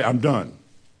have to pray. I'm done.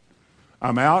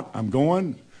 I'm out. I'm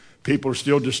going. People are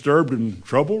still disturbed and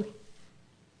troubled.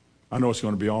 I know it's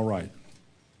going to be all right.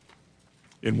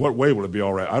 In what way will it be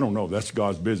all right? I don't know. That's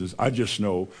God's business. I just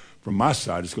know from my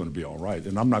side it's going to be all right.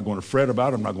 And I'm not going to fret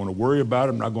about it. I'm not going to worry about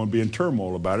it. I'm not going to be in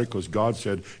turmoil about it because God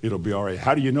said it'll be all right.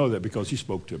 How do you know that? Because he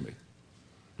spoke to me.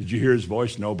 Did you hear his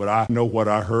voice? No, but I know what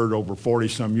I heard over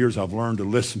 40-some years. I've learned to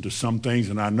listen to some things,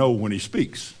 and I know when he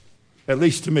speaks, at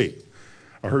least to me.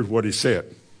 I heard what he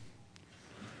said.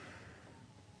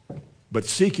 But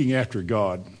seeking after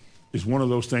God is one of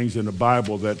those things in the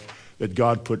Bible that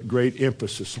God put great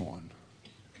emphasis on.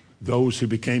 Those who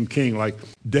became king, like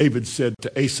David said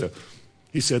to Asa,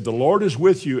 he said, the Lord is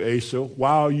with you, Asa,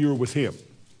 while you're with him.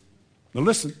 Now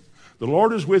listen, the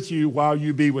Lord is with you while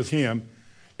you be with him,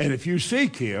 and if you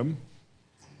seek him,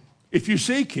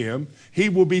 he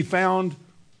will be found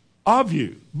of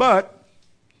you. But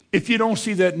if you don't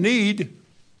see that need,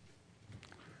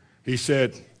 he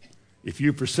said, if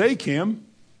you forsake him,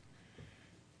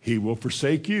 he will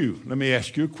forsake you. Let me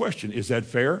ask you a question. Is that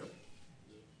fair?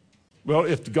 Well,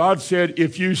 if God said,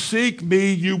 if you seek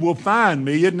me, you will find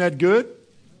me, isn't that good?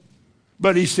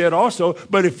 But he said also,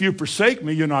 but if you forsake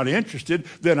me, you're not interested,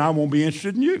 then I won't be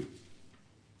interested in you.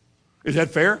 Is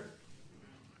that fair?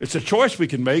 It's a choice we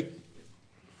can make.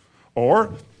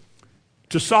 Or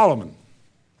to Solomon.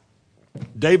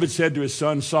 David said to his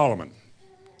son Solomon,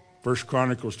 1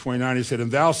 Chronicles 29, he said,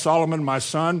 and thou, Solomon, my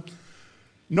son,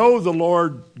 know the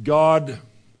Lord God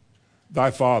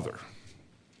thy Father,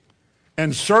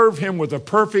 and serve him with a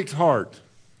perfect heart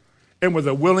and with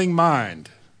a willing mind.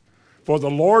 For the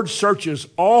Lord searches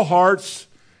all hearts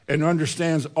and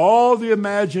understands all the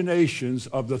imaginations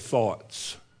of the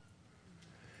thoughts.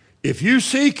 If you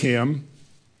seek him,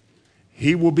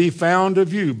 he will be found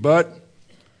of you. But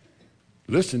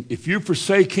listen, if you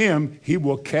forsake him, he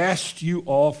will cast you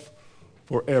off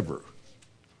forever.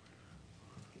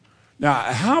 Now,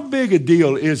 how big a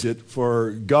deal is it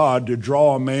for God to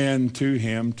draw a man to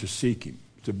him to seek him?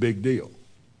 It's a big deal.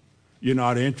 You're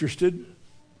not interested?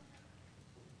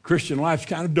 Christian life's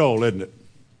kind of dull, isn't it?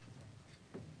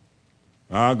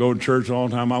 I go to church all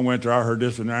the time. I went there, I heard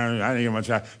this, and I didn't get much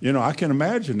time. You know, I can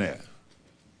imagine that.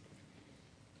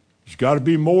 There's got to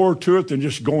be more to it than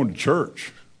just going to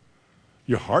church.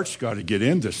 Your heart's got to get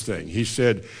in this thing. He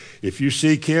said, if you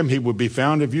seek him, he will be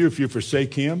found of you. If you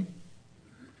forsake him,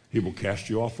 he will cast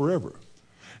you off forever.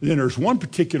 And then there's one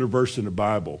particular verse in the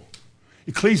Bible,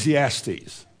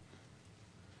 Ecclesiastes.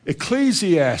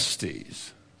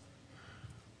 Ecclesiastes.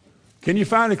 Can you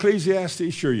find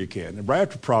Ecclesiastes? Sure you can. And right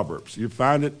after Proverbs. You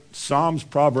find it, Psalms,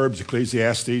 Proverbs,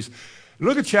 Ecclesiastes.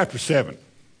 Look at chapter 7.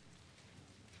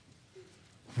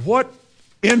 What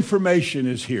information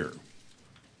is here?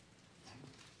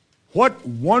 What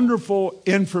wonderful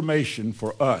information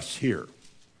for us here.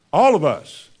 All of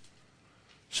us.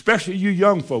 Especially you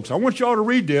young folks. I want you all to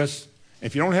read this.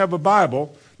 If you don't have a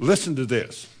Bible, listen to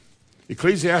this.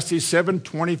 Ecclesiastes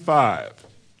 7:25.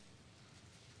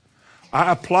 I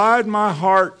applied my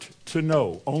heart to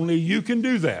know. Only you can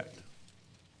do that.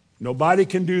 Nobody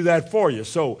can do that for you.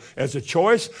 So, as a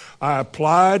choice, I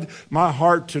applied my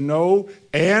heart to know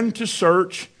and to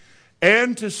search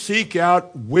and to seek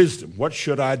out wisdom. What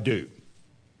should I do?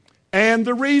 And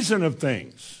the reason of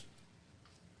things.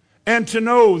 And to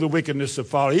know the wickedness of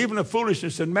folly, even the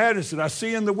foolishness and madness that I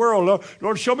see in the world.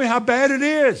 Lord, show me how bad it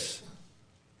is.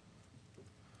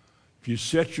 If you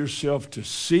set yourself to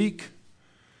seek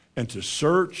and to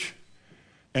search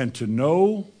and to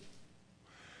know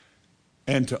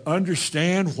and to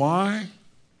understand why,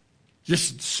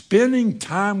 just spending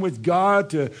time with God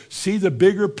to see the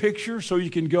bigger picture so you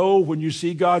can go, when you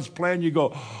see God's plan, you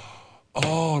go,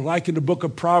 oh, like in the book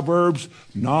of Proverbs,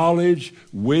 knowledge,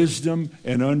 wisdom,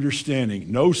 and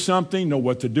understanding. Know something, know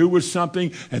what to do with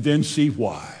something, and then see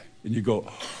why. And you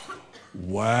go,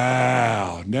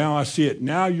 wow, now I see it.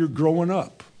 Now you're growing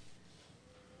up.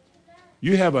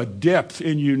 You have a depth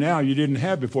in you now you didn't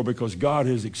have before because God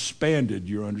has expanded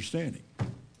your understanding.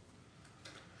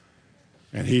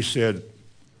 And he said,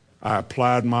 I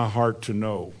applied my heart to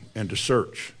know and to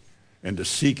search and to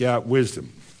seek out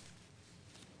wisdom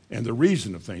and the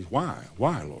reason of things. Why?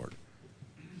 Why, Lord?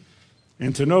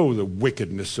 And to know the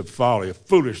wickedness of folly, of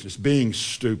foolishness, being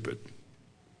stupid,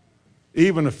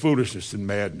 even of foolishness and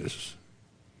madness.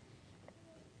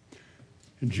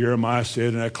 And Jeremiah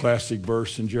said in that classic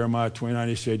verse in Jeremiah 29,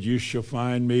 he said, you shall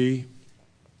find me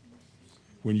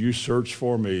when you search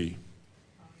for me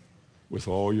with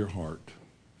all your heart.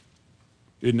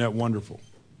 Isn't that wonderful?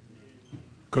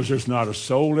 Because there's not a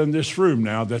soul in this room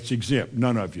now that's exempt.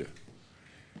 None of you.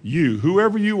 You,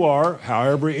 whoever you are,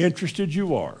 however interested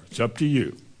you are, it's up to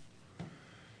you.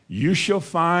 You shall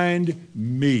find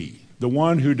me. The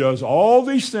one who does all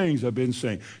these things I've been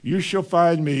saying. You shall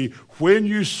find me when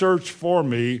you search for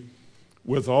me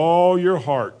with all your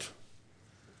heart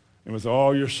and with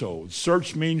all your soul.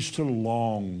 Search means to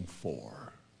long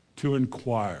for, to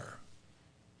inquire.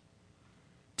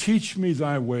 Teach me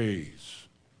thy ways,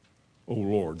 O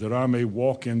Lord, that I may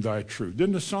walk in thy truth.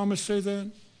 Didn't the psalmist say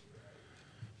that?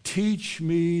 Teach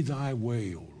me thy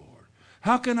way, O Lord.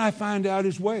 How can I find out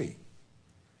his way?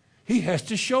 He has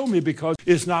to show me, because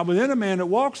it's not within a man that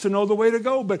walks to know the way to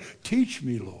go, but teach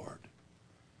me, Lord.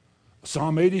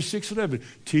 Psalm 86:11.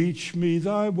 Teach me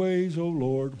thy ways, O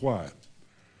Lord. Why?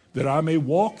 That I may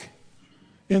walk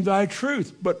in thy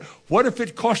truth. But what if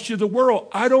it costs you the world?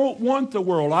 I don't want the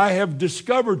world. I have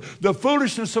discovered the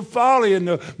foolishness of folly and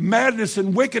the madness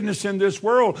and wickedness in this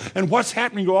world, and what's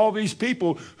happening to all these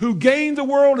people who gain the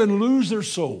world and lose their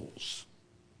souls.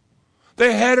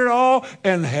 They had it all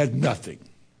and had nothing.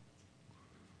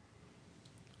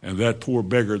 And that poor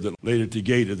beggar that laid at the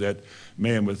gate of that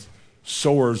man with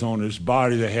sores on his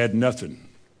body that had nothing.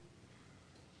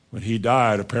 When he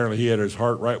died, apparently he had his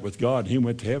heart right with God, and he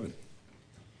went to heaven.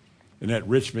 And that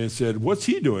rich man said, what's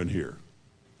he doing here?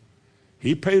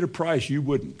 He paid a price you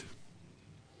wouldn't.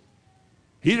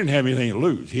 He didn't have anything to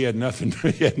lose. He had nothing,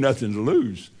 he had nothing to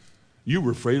lose. You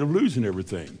were afraid of losing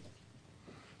everything.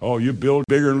 Oh, you build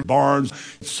bigger barns.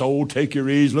 Soul, take your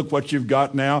ease. Look what you've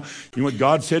got now. You know what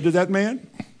God said to that man?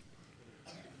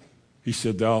 He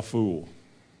said, thou fool.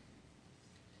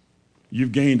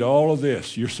 You've gained all of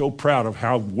this. You're so proud of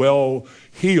how well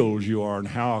healed you are and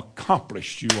how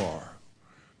accomplished you are.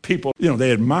 People,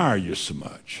 they admire you so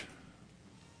much.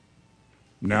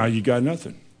 Now you got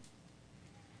nothing.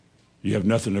 You have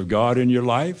nothing of God in your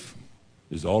life.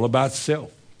 It's all about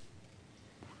self.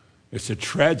 It's a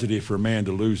tragedy for a man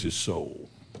to lose his soul.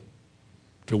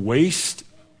 To waste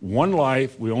one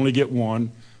life, we only get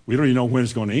one. We don't even know when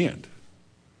it's going to end.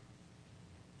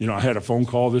 I had a phone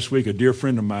call this week. A dear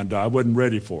friend of mine died. I wasn't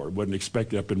ready for it. Wasn't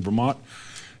expecting up in Vermont.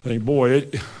 I think, boy,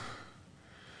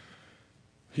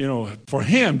 for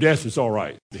him, death is all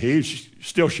right. He's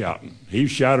still shouting. He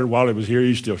shouted while he was here.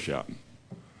 He's still shouting.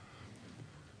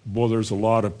 Boy, there's a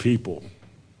lot of people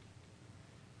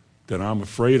that I'm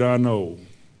afraid I know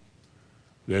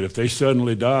that if they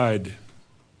suddenly died,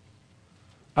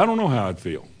 I don't know how I'd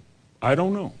feel. I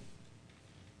don't know.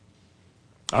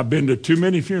 I've been to too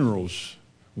many funerals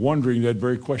wondering that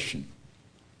very question.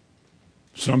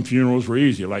 Some funerals were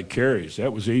easy, like Carrie's.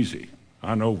 That was easy.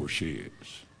 I know where she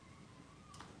is.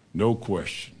 No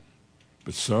question.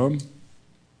 But some,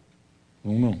 I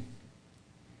don't know.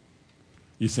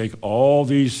 You think all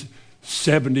these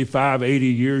 75, 80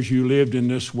 years you lived in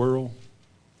this world,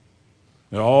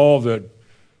 and all the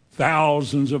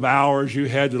thousands of hours you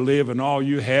had to live, and all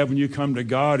you have when you come to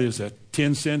God is a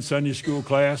 10-cent Sunday school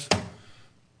class?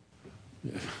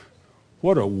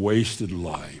 What a wasted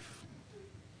life.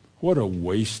 What a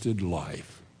wasted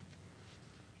life.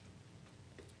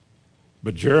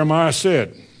 But Jeremiah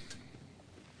said,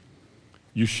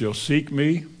 you shall seek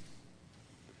me,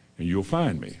 and you'll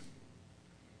find me,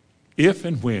 if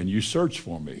and when you search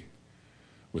for me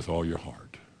with all your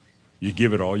heart. You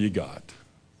give it all you got.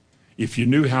 If you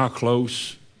knew how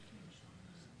close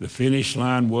the finish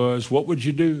line was, what would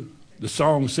you do? The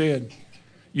song said,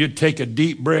 you'd take a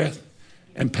deep breath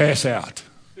and pass out.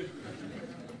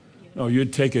 No,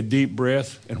 you'd take a deep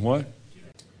breath and what?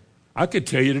 I could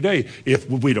tell you today, if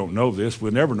we don't know this,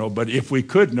 we'll never know, but if we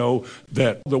could know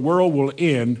that the world will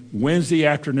end Wednesday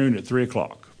afternoon at 3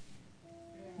 o'clock.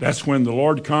 That's when the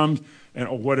Lord comes and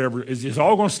whatever, it's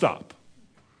all going to stop.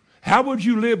 How would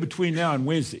you live between now and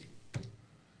Wednesday?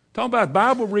 Talk about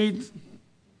Bible reading.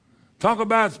 Talk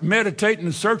about meditating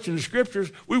and searching the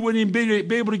scriptures. We wouldn't even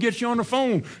be able to get you on the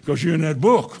phone because you're in that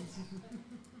book.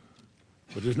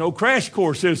 But there's no crash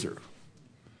course, is there?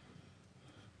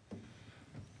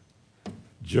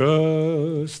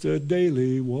 Just a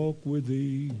daily walk with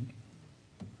thee.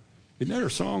 Isn't that our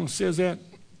song that says that?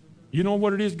 You know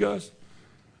what it is, Gus?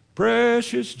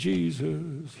 Precious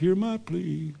Jesus, hear my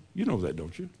plea. You know that,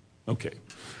 don't you? Okay.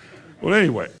 Well,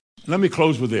 anyway, let me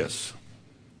close with this.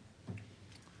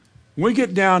 When we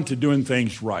get down to doing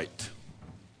things right,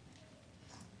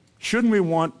 shouldn't we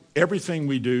want everything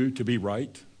we do to be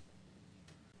right?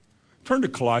 Turn to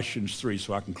Colossians 3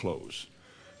 so I can close.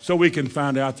 So we can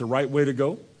find out the right way to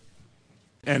go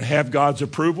and have God's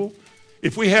approval.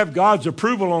 If we have God's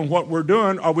approval on what we're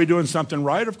doing, are we doing something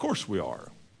right? Of course we are.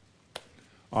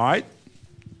 All right?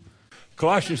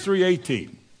 Colossians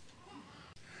 3:18.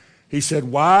 He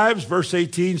said, wives, verse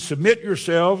 18, submit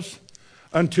yourselves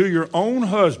unto your own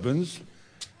husbands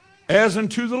as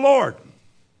unto the Lord.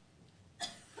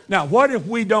 Now, what if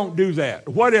we don't do that?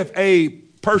 What if a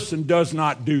person does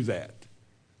not do that?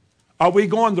 Are we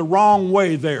going the wrong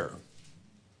way there?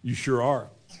 You sure are.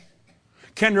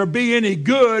 Can there be any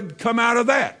good come out of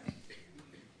that?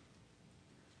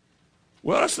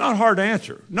 Well, that's not hard to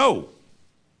answer. No.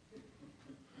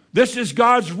 This is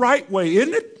God's right way,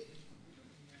 isn't it?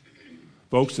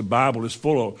 Folks, the Bible is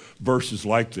full of verses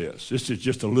like this. This is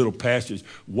just a little passage.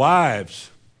 Wives,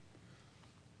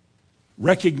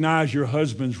 recognize your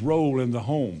husband's role in the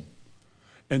home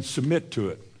and submit to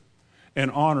it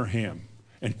and honor him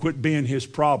and quit being his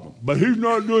problem. But he's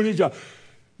not doing his job.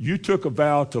 You took a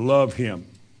vow to love him,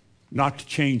 not to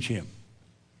change him.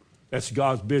 That's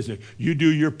God's business. You do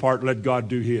your part, let God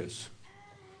do his.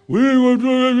 We ain't going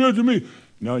to do that to me.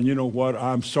 No, and you know what?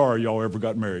 I'm sorry y'all ever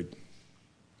got married.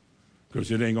 Because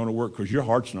it ain't going to work because your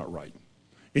heart's not right.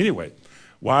 Anyway,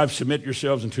 wives, submit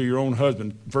yourselves unto your own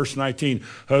husband. Verse 19,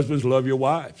 husbands, love your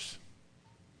wives.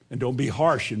 And don't be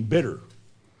harsh and bitter.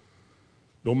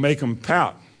 Don't make them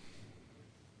pout.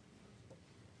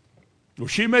 Well,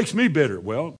 she makes me bitter.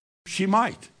 Well, she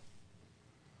might.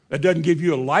 That doesn't give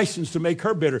you a license to make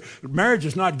her bitter. Marriage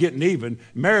is not getting even.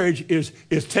 Marriage is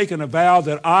taking a vow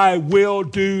that I will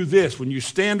do this. When you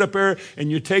stand up there and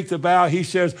you take the vow, he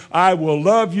says, I will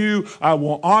love you, I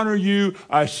will honor you,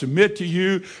 I submit to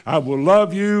you, I will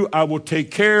love you, I will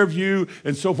take care of you,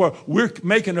 and so forth. We're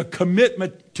making a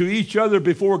commitment to each other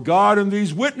before God and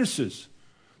these witnesses.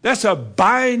 That's a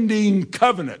binding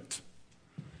covenant.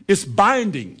 It's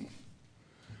binding.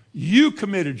 You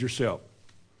committed yourself.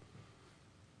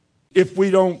 If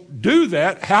we don't do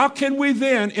that, how can we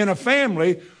then, in a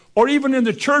family, or even in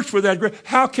the church for that,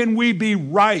 how can we be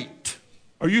right?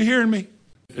 Are you hearing me?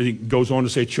 He goes on to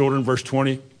say, children, verse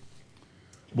 20.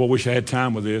 Boy, wish I had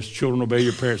time with this. Children, obey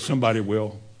your parents. Somebody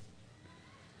will.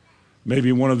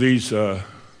 Maybe one of these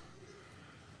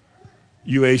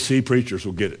UAC preachers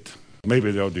will get it.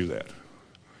 Maybe they'll do that.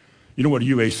 You know what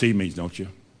UAC means, don't you?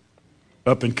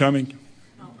 Up and coming?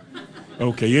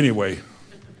 Okay, anyway.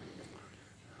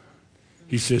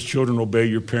 He says, children, obey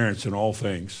your parents in all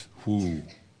things. Whoo.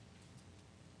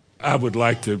 I would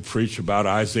like to preach about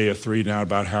Isaiah 3 now,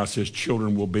 about how it says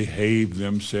children will behave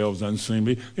themselves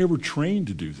unseemly. They were trained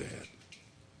to do that.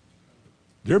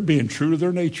 They're being true to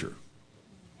their nature.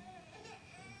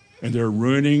 And they're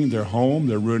ruining their home.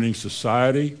 They're ruining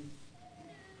society.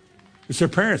 It's their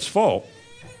parents' fault.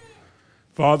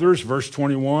 Fathers, verse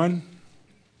 21,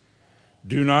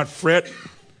 do not fret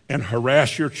and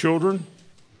harass your children,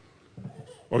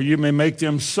 or you may make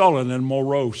them sullen and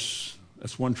morose.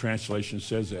 That's one translation that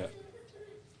says that.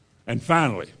 And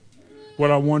finally,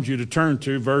 what I want you to turn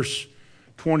to, verse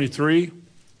 23.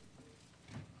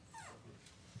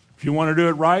 If you want to do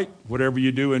it right, whatever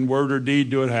you do in word or deed,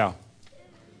 do it how?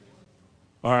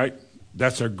 All right?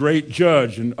 That's a great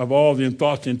judge of all the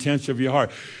thoughts and intents of your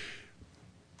heart.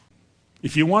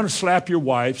 If you want to slap your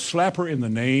wife, slap her in the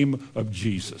name of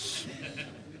Jesus.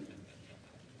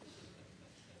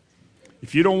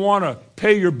 If you don't want to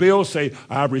pay your bills, say,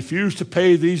 I refuse to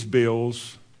pay these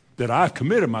bills that I've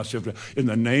committed myself to. In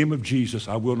the name of Jesus,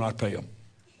 I will not pay them.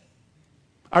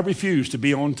 I refuse to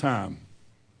be on time.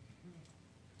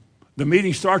 The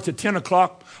meeting starts at 10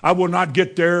 o'clock. I will not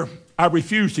get there. I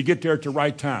refuse to get there at the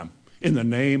right time. In the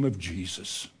name of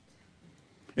Jesus.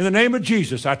 In the name of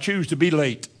Jesus, I choose to be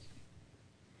late.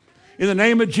 In the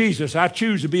name of Jesus, I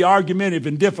choose to be argumentative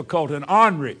and difficult and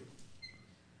ornery.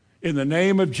 In the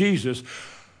name of Jesus,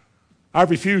 I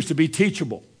refuse to be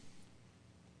teachable.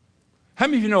 How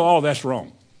many of you know all that's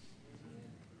wrong?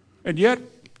 And yet,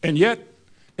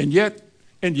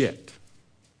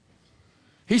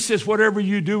 he says, whatever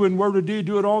you do in word or deed,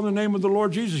 do it all in the name of the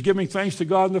Lord Jesus, giving thanks to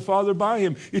God and the Father by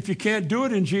him. If you can't do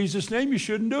it in Jesus' name, you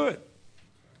shouldn't do it.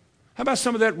 How about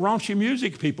some of that raunchy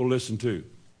music people listen to?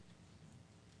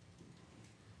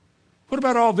 What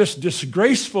about all this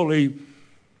disgracefully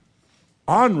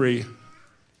ornery,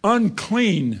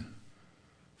 unclean,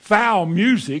 foul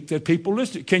music that people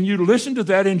listen to? Can you listen to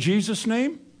that in Jesus'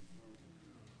 name?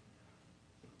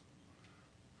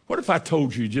 What if I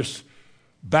told you just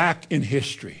back in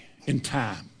history, in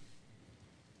time?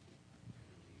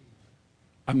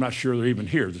 I'm not sure they're even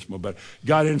here this moment, but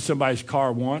got in somebody's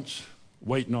car once,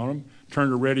 waiting on them,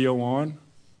 turned the radio on,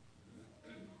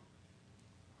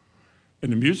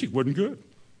 and the music wasn't good.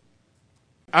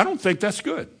 I don't think that's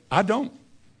good. I don't.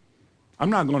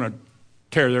 I'm not going to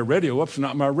tear their radio up. It's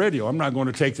not my radio. I'm not going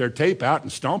to take their tape out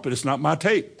and stomp it. It's not my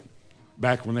tape.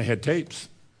 Back when they had tapes.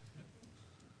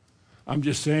 I'm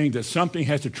just saying that something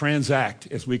has to transact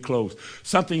as we close.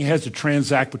 Something has to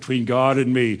transact between God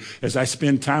and me. As I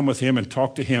spend time with him and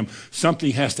talk to him,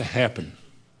 something has to happen.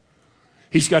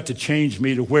 He's got to change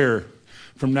me to where,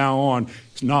 from now on,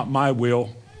 it's not my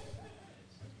will,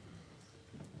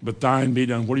 but thine be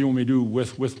done. What do you want me to do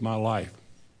with my life?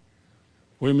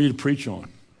 What do you mean to preach on?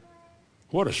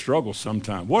 What a struggle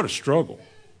sometimes. What a struggle.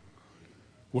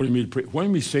 What do you mean to preach? What do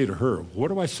you mean to say to her? What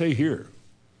do I say here?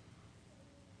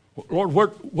 Lord,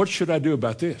 what should I do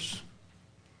about this?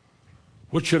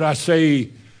 What should I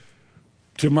say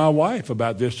to my wife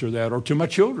about this or that, or to my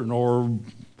children, or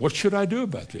what should I do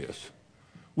about this?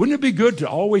 Wouldn't it be good to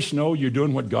always know you're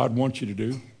doing what God wants you to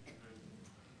do?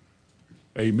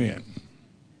 Amen.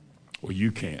 Well,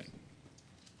 you can.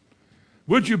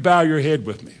 Would you bow your head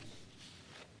with me?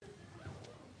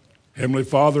 Heavenly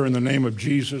Father, in the name of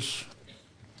Jesus,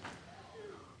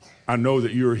 I know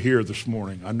that you are here this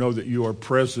morning. I know that you are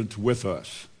present with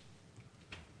us.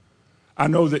 I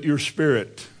know that your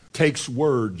Spirit takes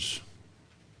words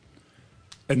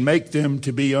and make them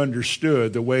to be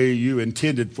understood the way you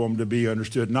intended for them to be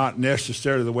understood, not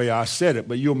necessarily the way I said it,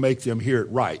 but you'll make them hear it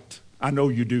right. I know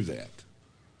you do that.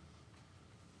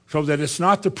 So that it's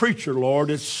not the preacher, Lord,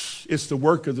 it's the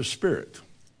work of the Spirit.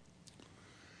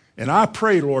 And I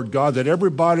pray, Lord God, that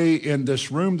everybody in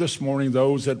this room this morning,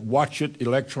 those that watch it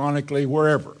electronically,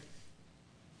 wherever,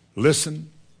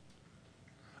 listen.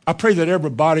 I pray that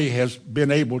everybody has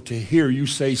been able to hear you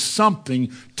say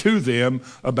something to them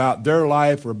about their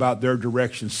life or about their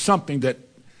direction, something that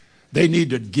they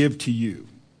need to give to you.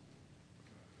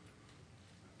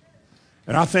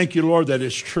 And I thank you, Lord, that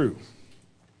it's true.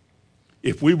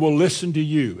 If we will listen to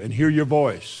you and hear your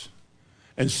voice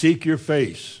and seek your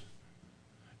face,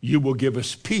 you will give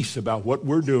us peace about what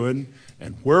we're doing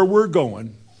and where we're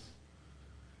going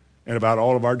and about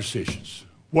all of our decisions.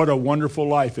 What a wonderful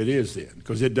life it is then,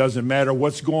 because it doesn't matter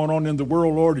what's going on in the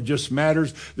world, Lord. It just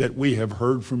matters that we have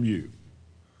heard from you.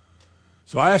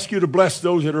 So I ask you to bless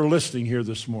those that are listening here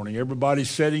this morning. Everybody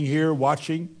sitting here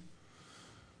watching.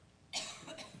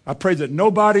 I pray that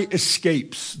nobody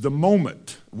escapes the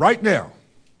moment right now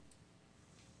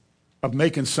of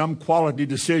making some quality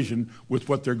decision with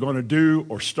what they're going to do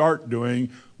or start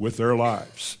doing with their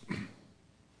lives.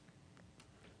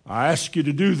 I ask you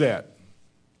to do that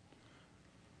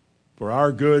for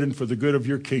our good and for the good of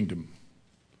your kingdom.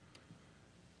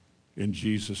 In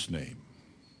Jesus' name,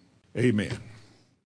 amen.